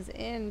chin comes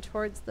in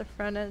towards the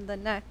front of the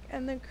neck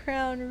and the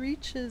crown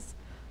reaches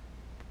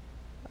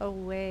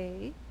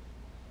away.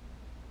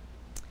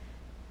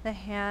 The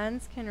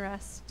hands can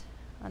rest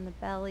on the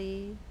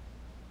belly,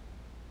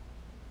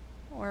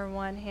 or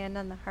one hand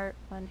on the heart,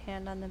 one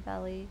hand on the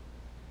belly.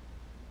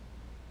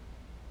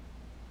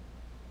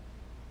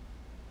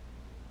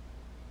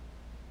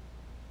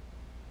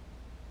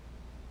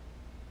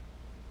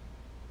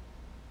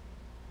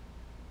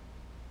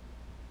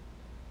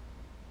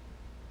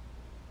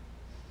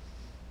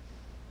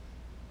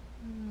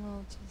 And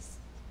we'll just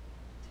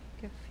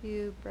take a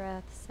few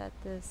breaths at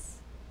this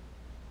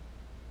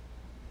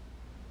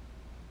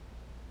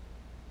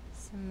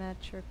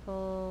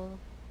symmetrical,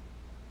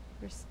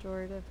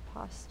 restorative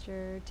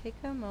posture. Take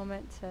a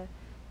moment to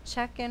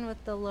check in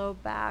with the low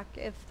back.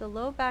 If the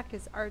low back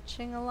is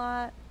arching a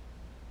lot,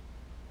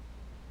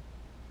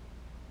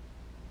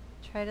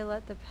 try to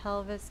let the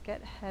pelvis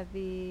get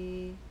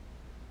heavy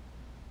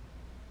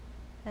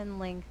and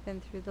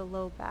lengthen through the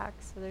low back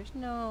so there's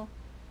no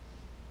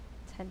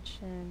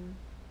tension.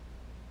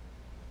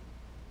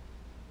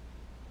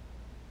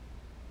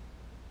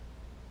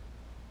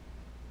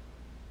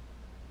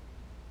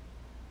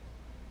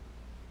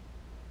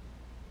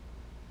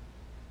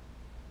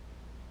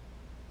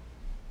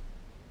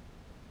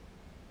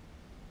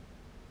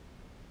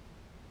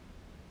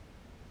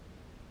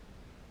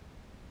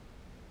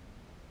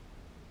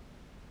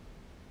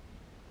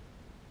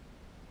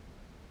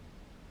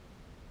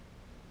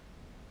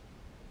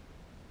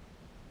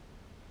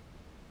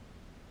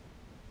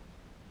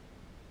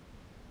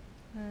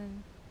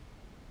 And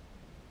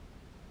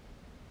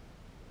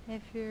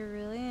if you're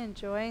really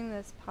enjoying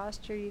this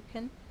posture, you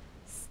can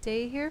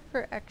stay here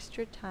for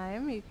extra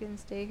time. You can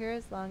stay here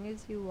as long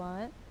as you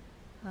want.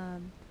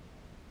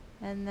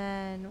 And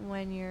then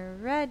when you're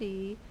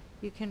ready,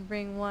 you can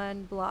bring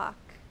one block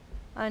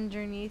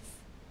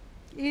underneath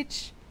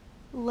each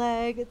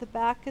leg at the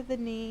back of the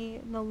knee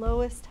in the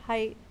lowest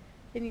height,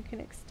 and you can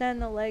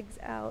extend the legs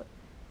out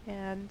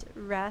and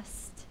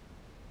rest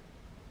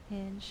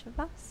in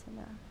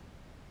Savasana.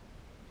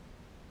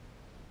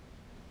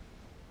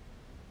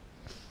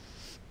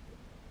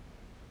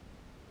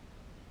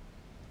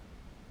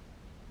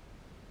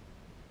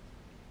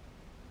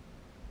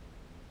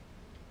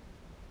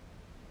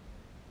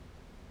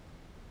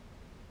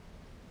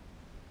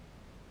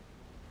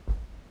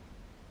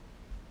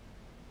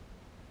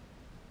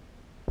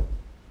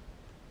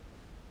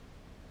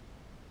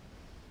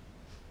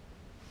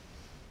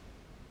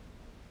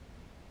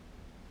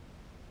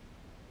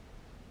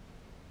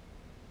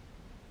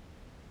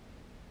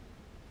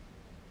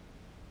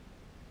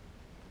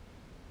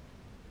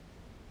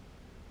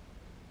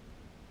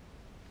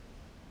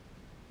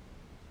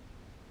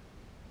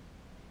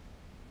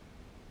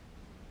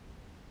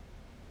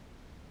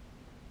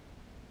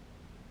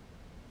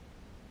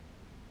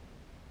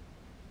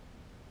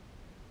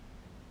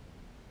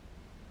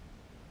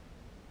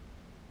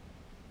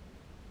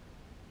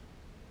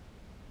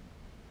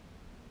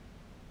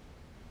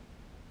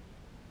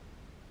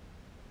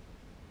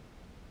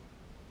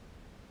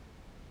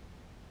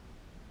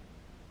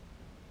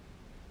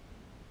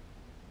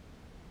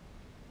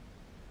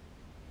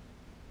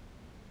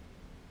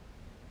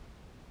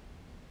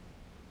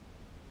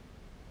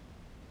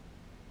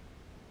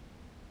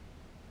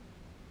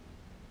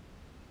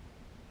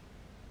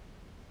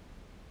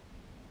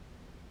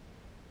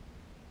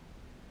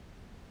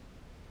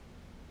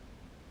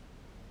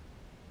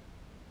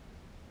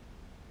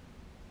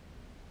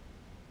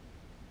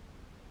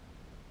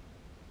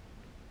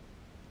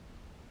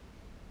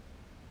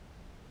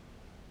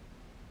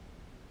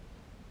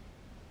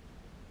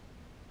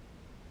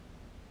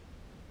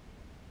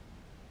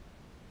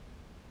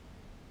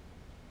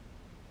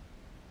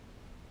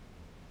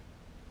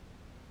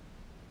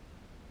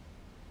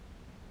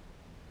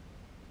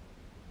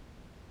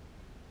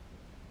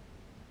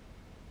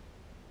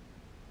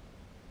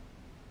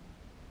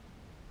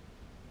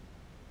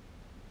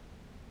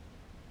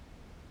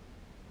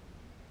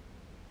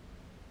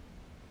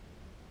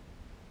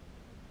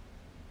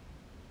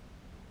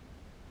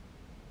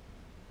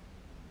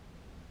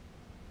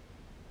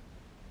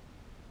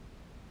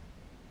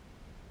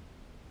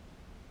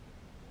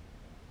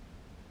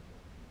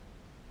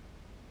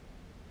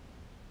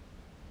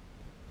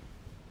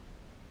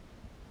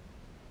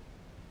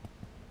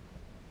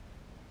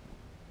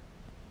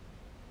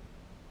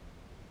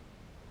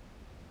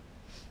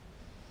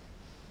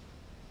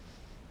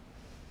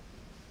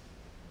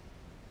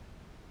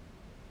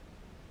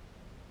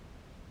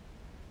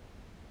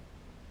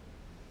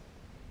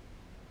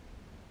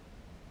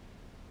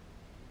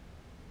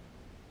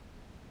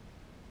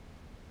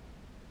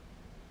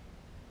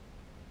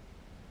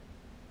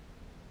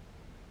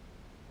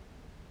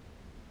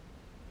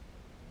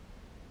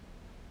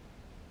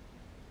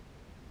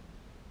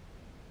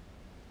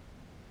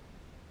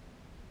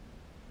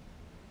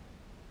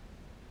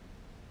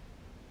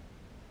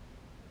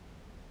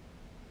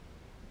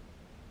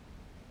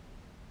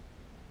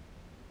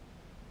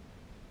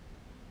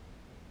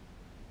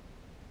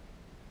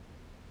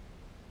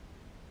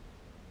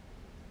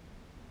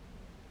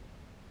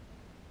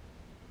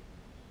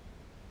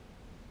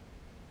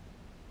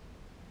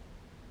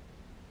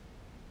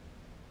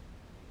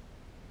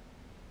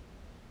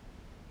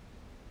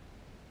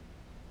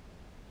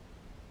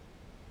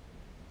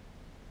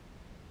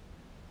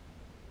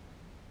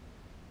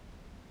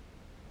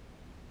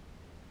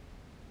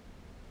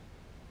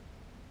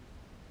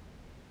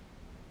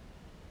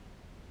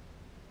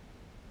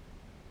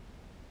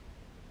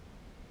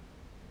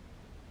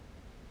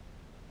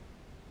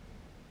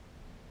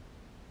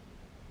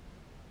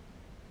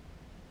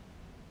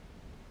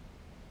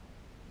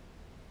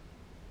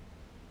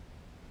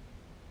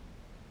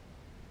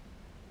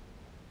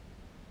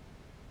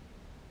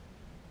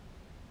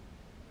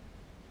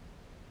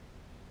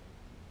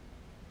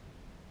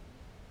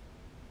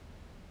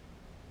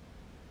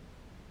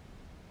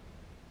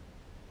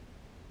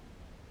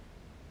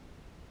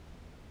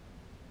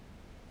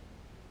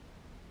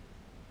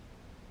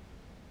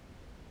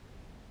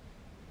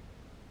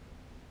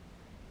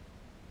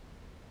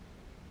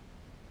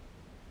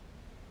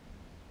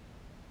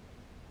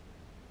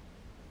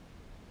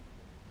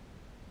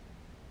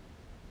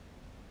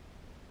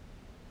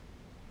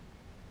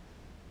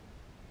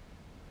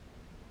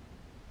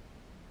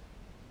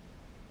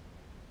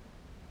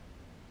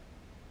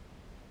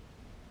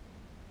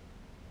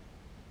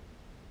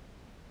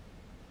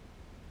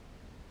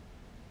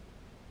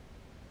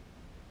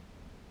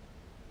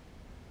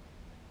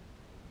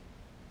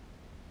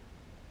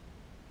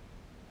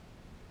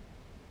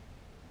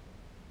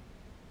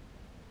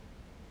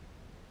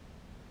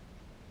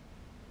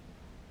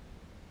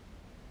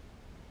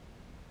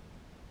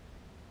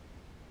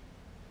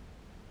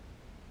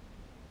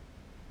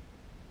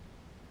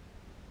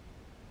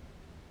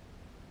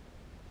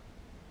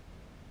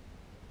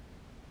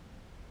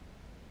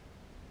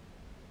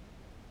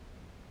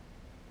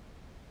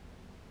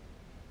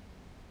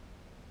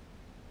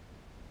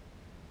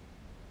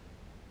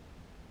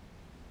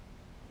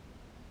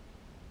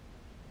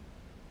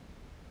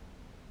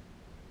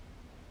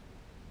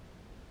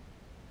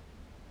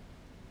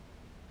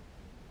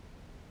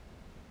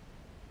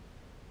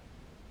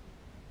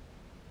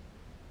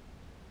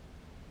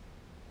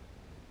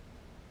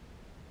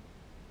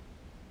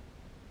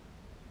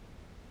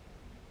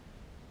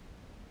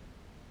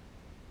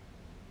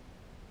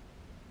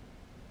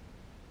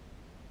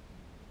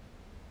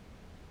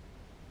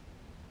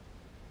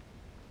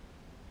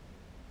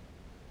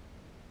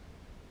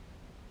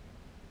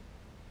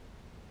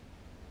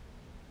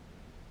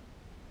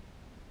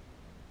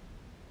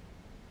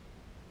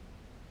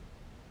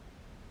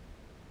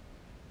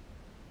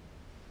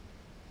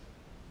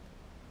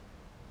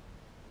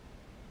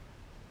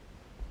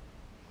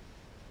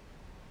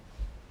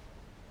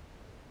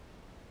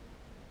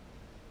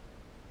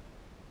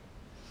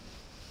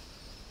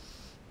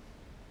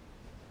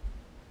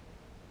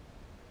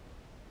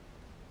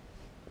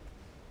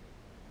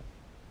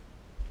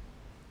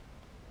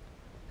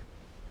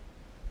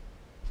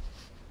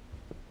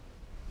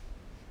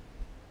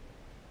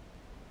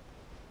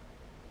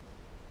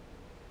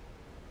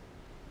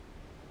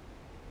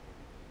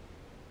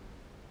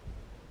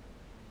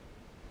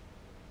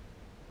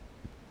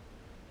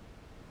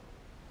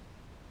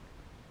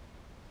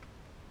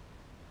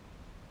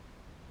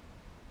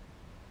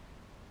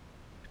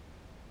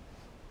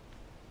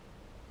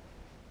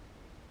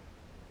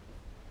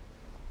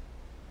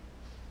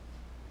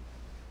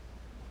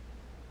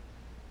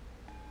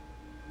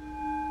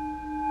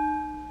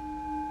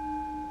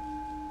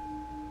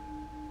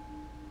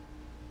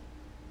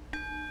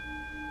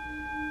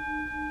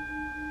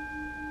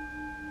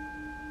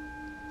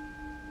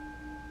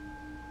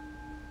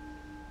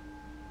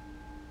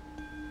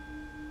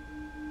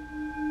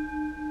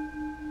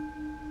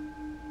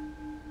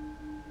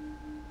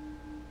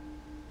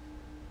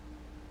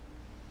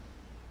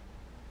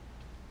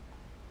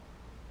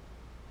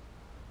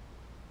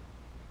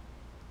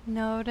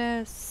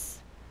 Notice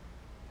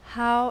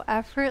how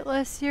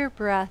effortless your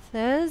breath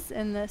is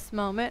in this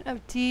moment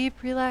of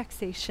deep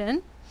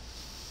relaxation.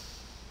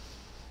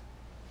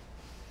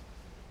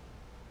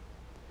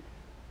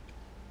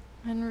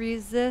 And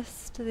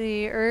resist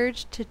the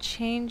urge to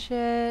change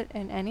it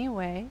in any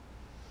way.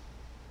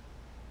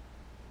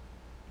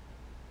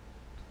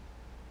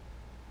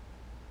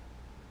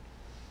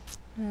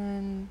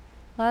 And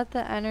let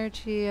the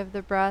energy of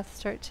the breath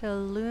start to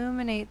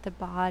illuminate the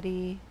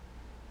body,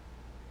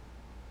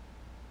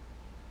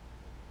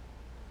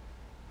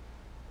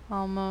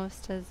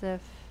 almost as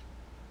if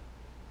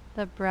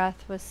the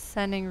breath was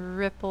sending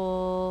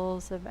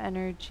ripples of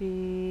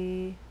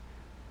energy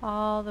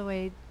all the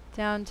way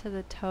down to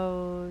the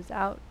toes,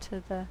 out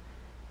to the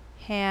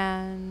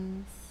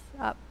hands,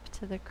 up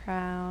to the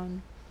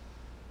crown.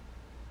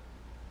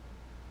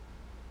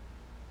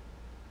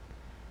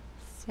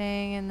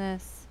 Staying in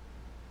this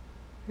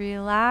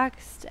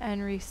relaxed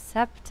and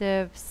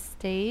receptive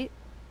state.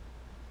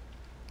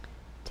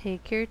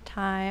 Take your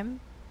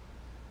time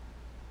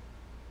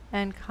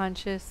and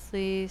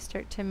consciously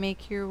start to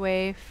make your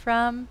way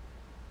from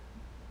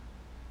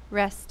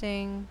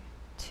resting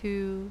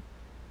to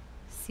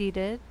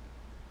seated.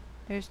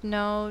 There's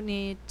no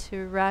need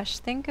to rush.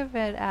 Think of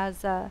it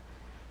as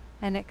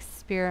an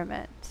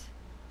experiment.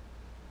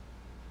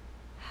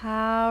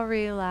 How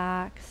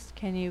relaxed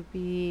can you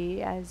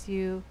be as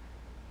you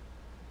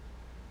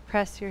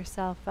press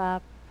yourself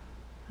up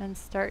and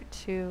start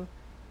to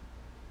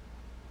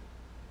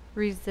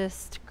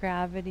resist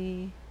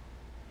gravity?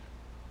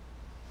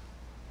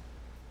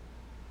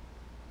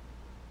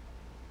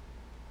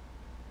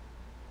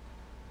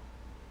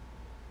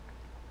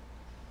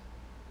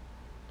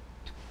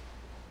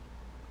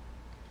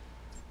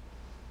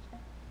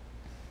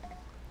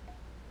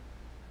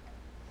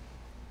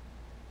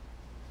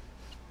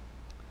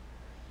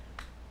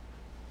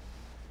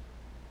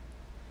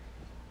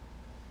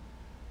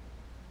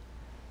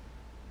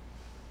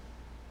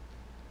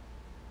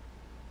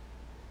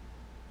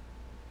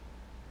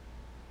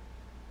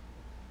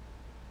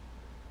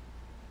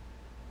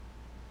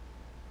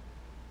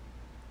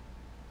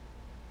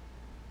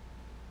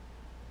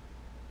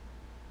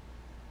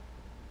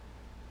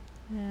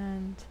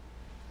 And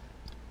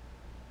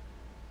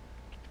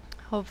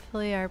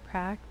hopefully our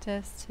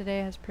practice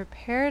today has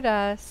prepared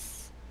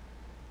us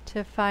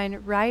to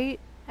find right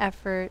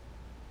effort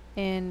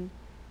in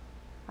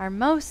our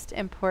most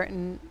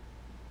important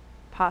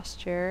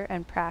posture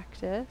and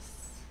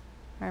practice,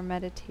 our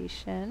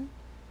meditation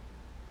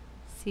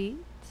seat.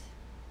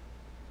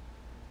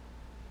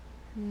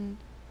 And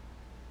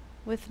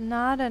with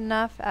not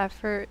enough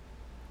effort,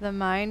 the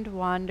mind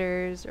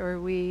wanders or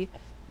we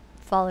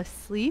fall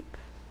asleep.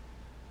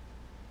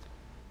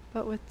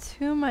 But with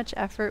too much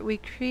effort, we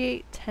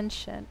create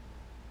tension.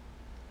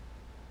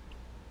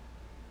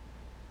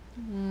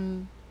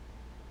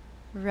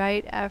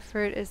 Right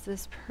effort is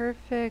this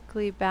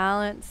perfectly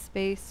balanced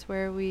space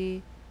where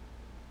we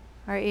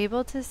are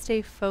able to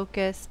stay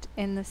focused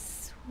in the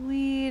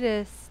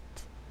sweetest,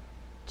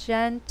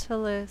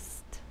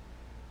 gentlest,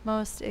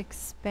 most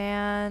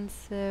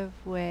expansive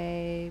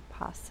way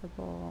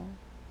possible.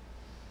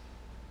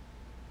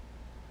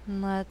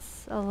 And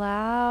let's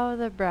allow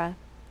the breath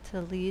to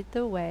lead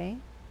the way.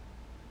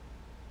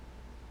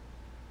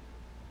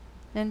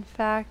 In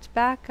fact,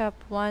 back up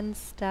one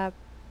step.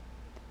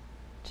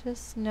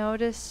 Just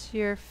notice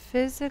your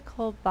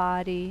physical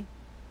body.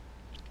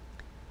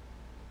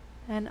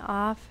 And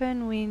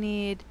often we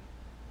need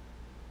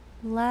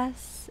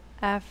less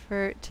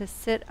effort to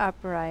sit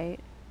upright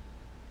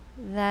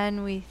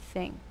than we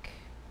think.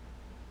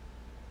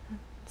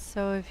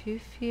 So if you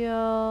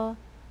feel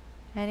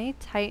any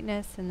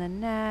tightness in the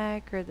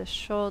neck or the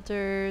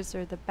shoulders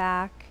or the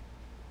back,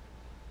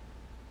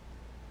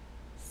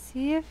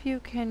 see if you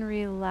can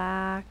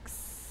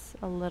relax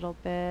a little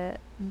bit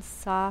and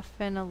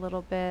soften a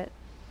little bit,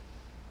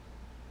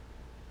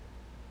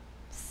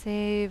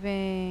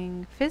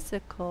 saving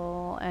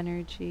physical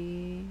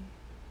energy.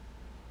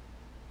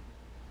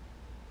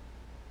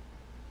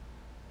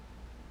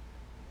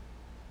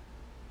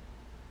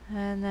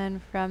 And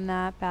then from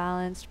that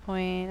balanced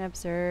point,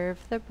 observe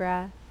the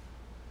breath.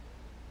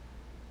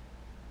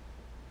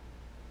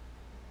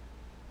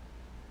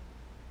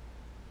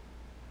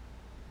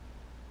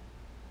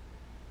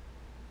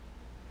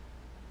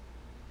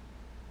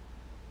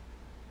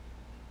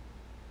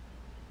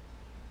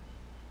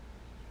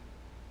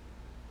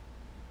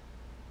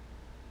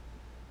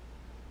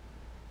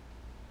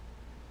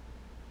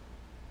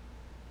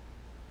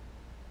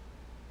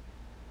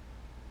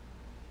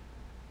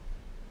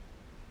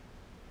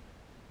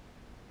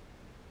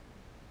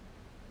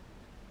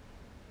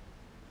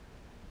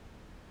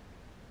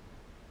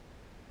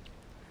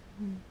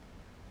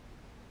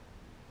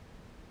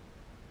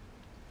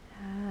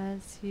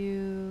 As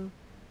you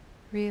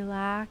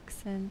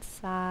relax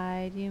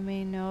inside, you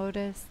may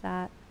notice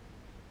that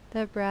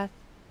the breath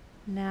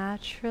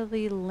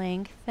naturally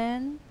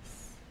lengthens.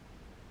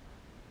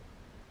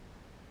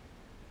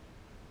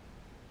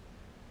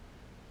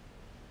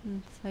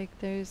 It's like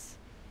there's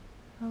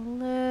a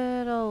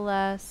little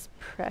less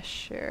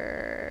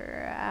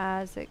pressure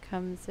as it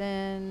comes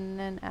in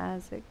and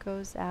as it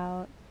goes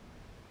out.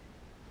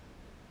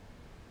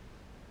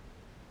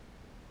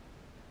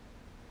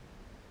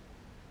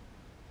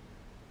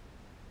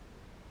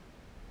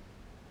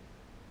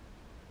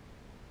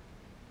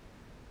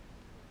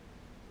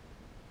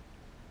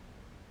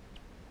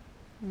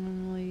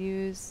 And we'll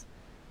use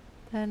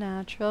the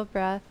natural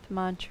breath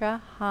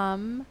mantra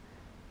hum,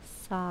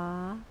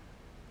 sa,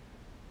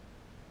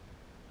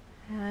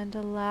 and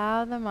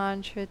allow the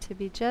mantra to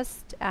be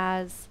just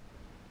as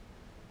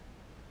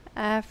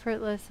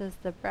effortless as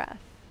the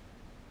breath.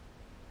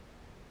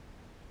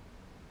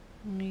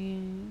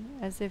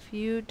 As if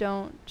you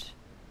don't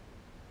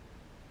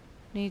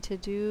need to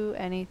do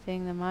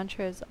anything, the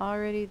mantra is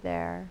already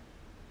there.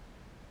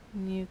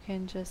 And you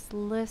can just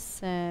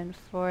listen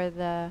for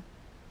the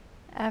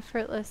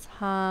effortless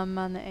hum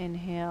on the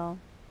inhale,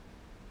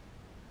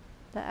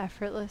 the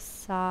effortless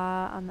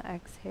sa on the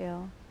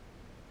exhale.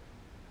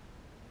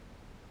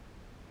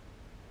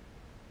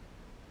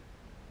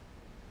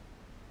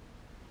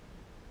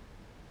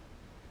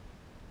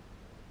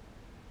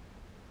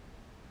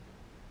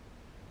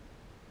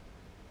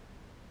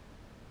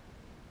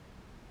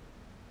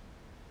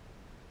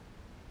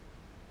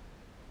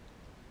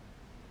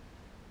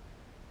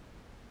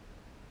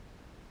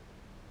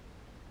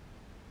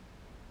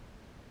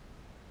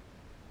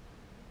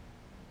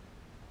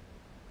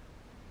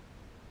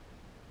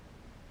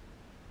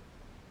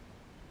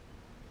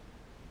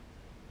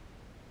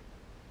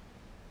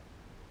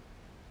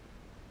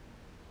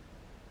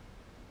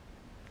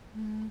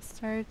 And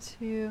start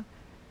to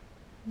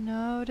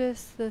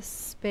notice the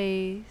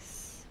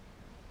space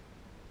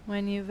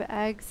when you've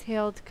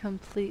exhaled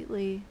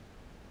completely.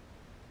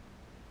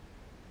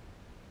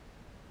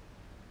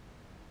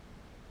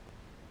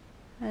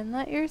 And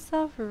let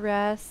yourself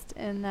rest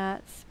in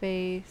that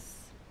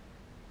space.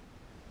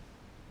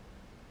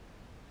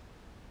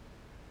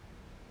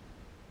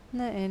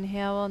 The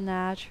inhale will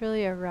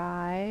naturally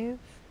arrive.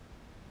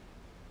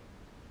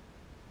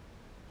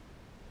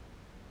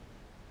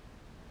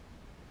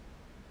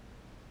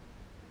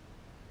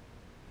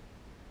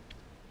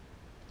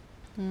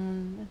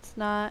 It's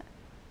not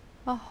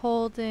a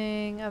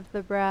holding of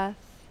the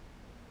breath,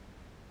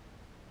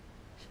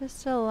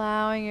 just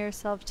allowing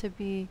yourself to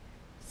be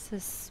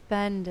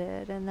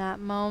suspended in that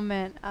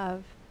moment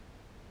of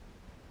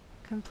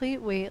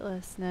complete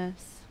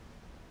weightlessness.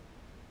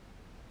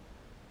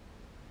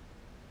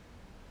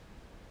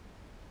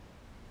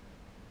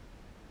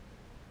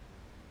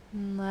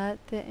 And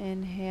let the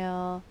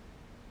inhale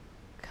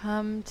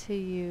come to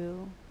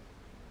you.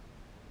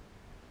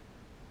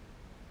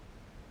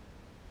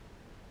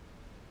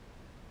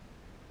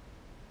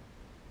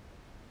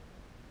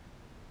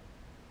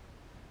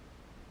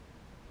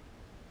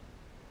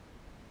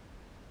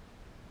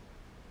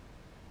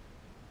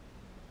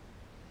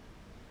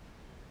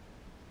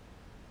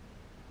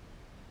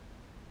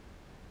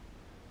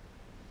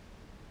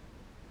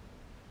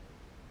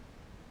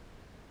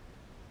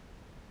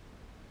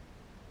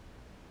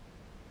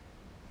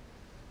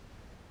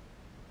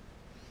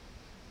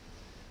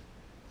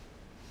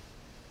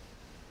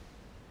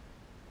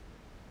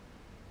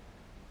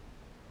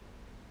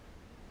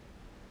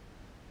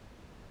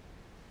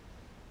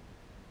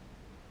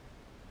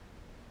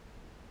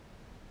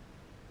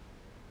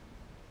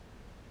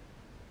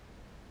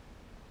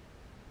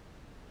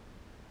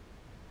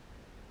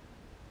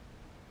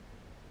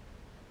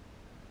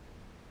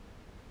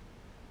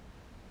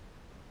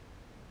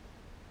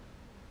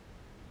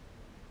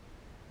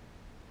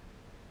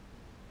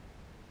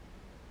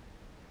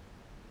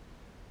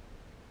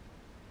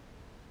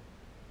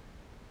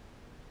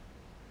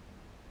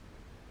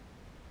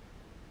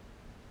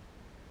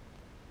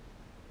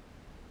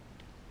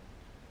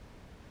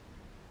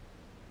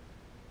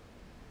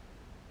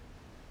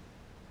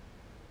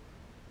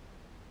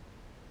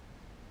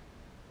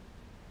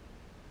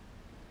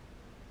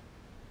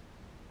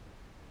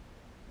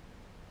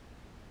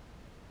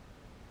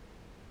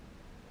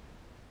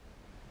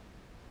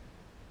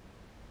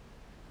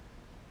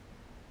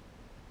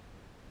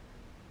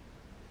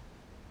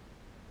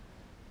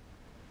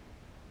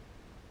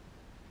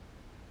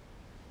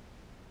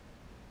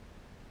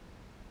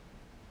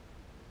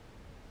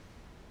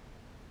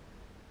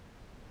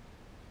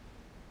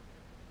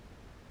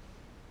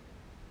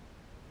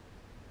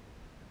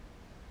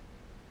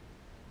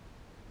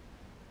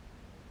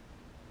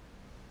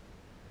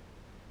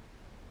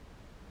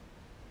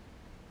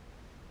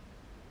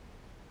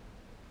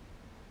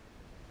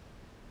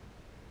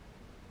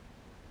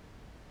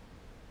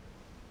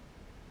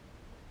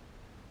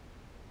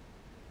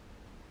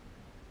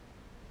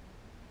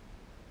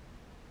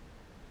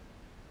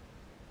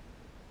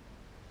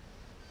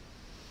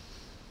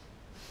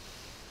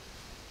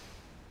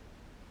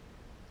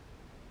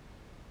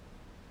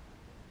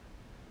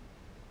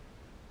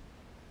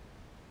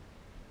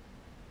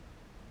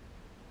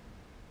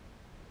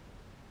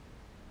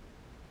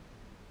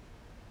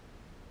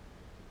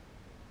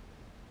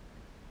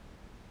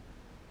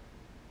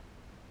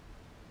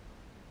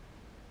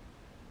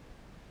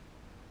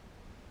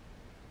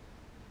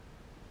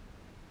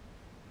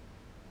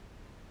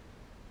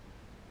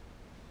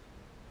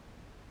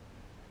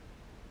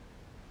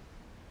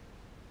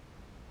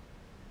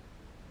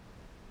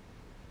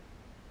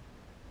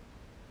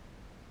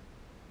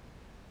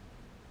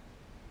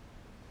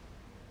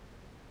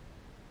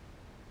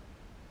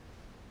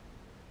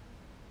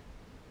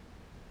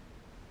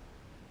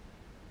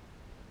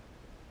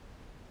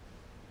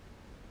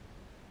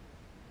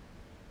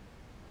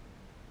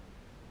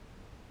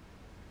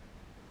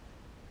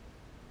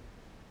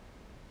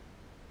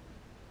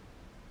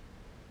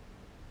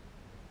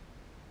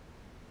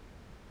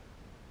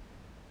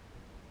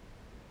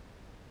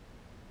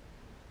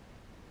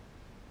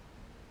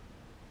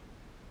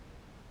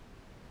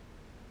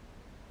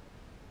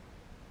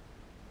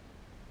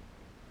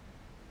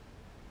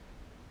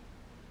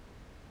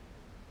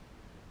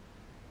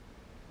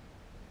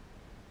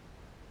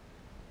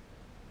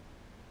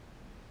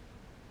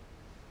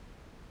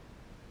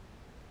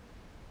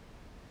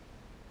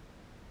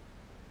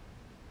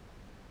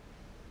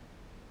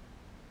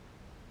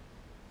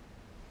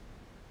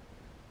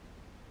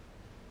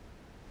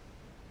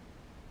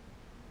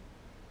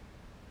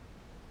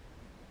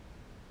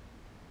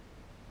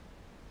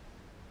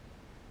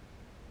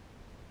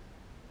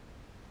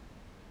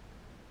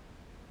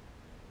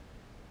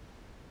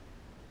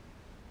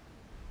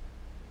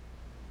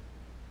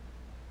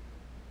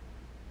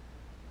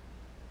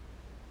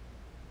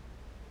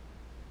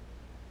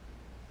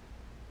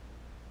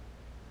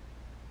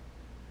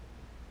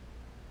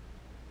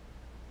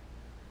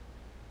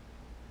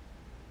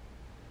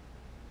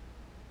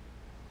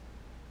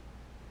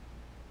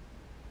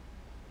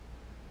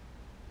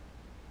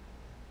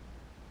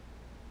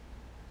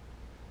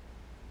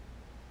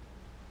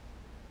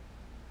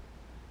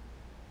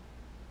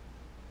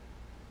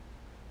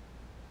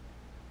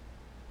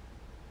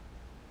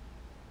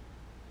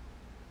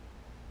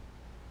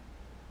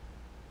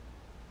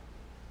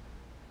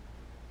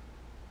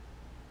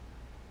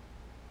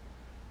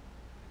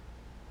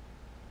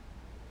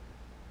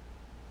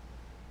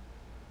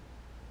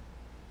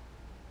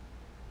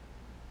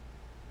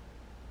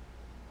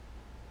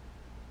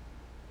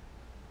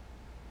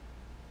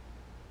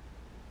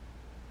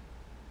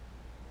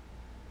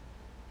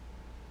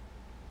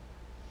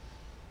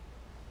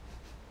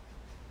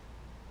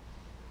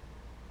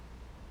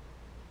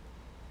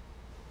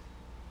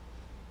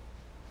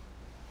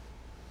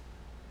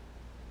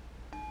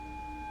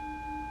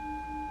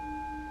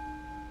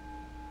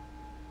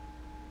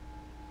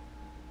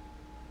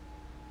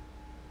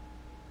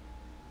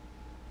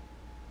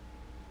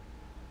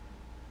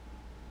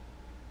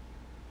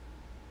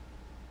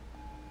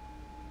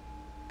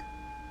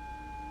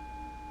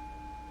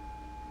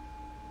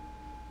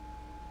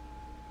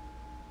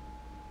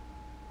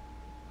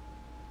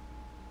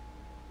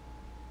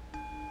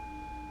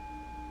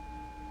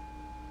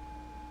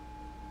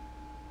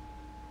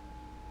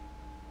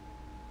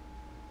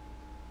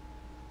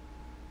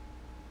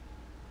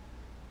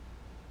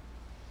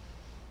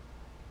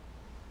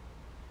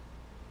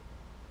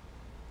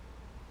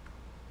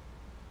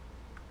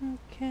 You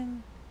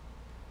can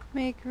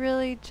make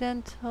really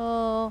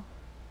gentle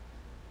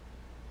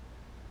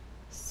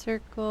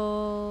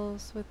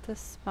circles with the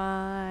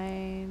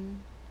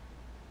spine.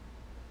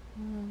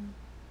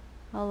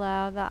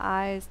 Allow the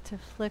eyes to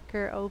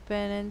flicker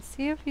open and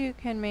see if you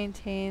can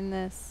maintain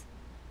this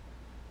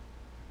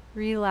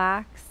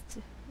relaxed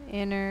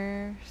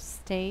inner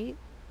state.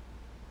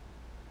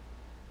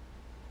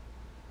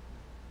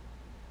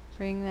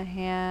 Bring the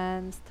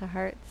hands to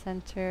heart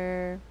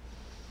center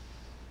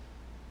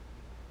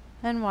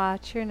and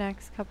watch your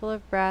next couple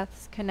of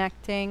breaths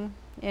connecting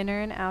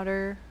inner and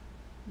outer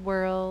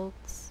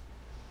worlds.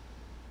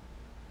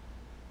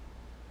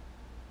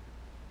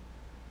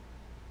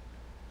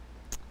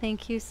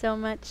 Thank you so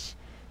much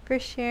for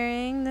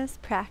sharing this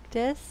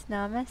practice.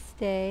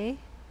 Namaste.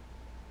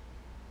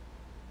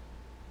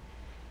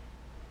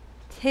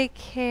 Take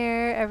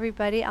care,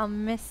 everybody. I'll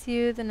miss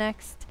you the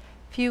next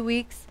few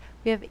weeks.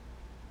 We have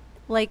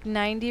like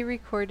 90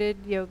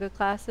 recorded yoga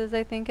classes,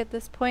 I think, at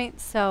this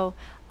point. So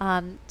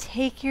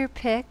take your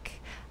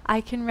pick. I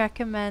can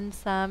recommend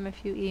some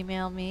if you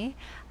email me.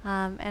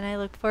 And I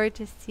look forward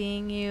to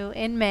seeing you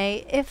in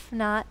May, if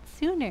not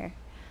sooner.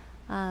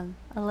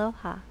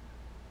 Aloha.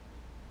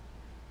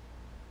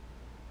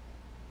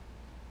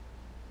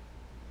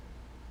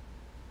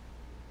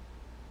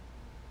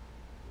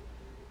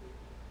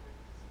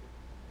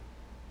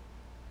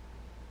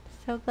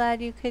 So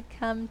glad you could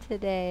come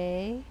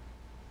today.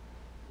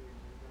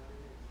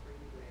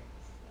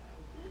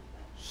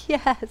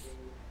 Yes.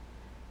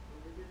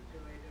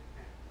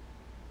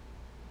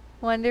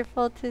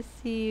 Wonderful to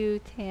see you,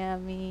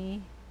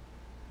 Tammy.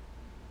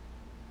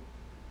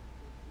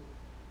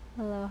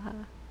 Aloha.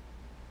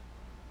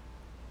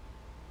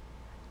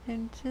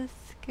 I'm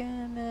just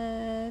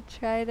gonna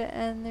try to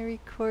end the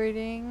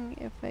recording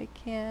if I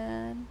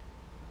can.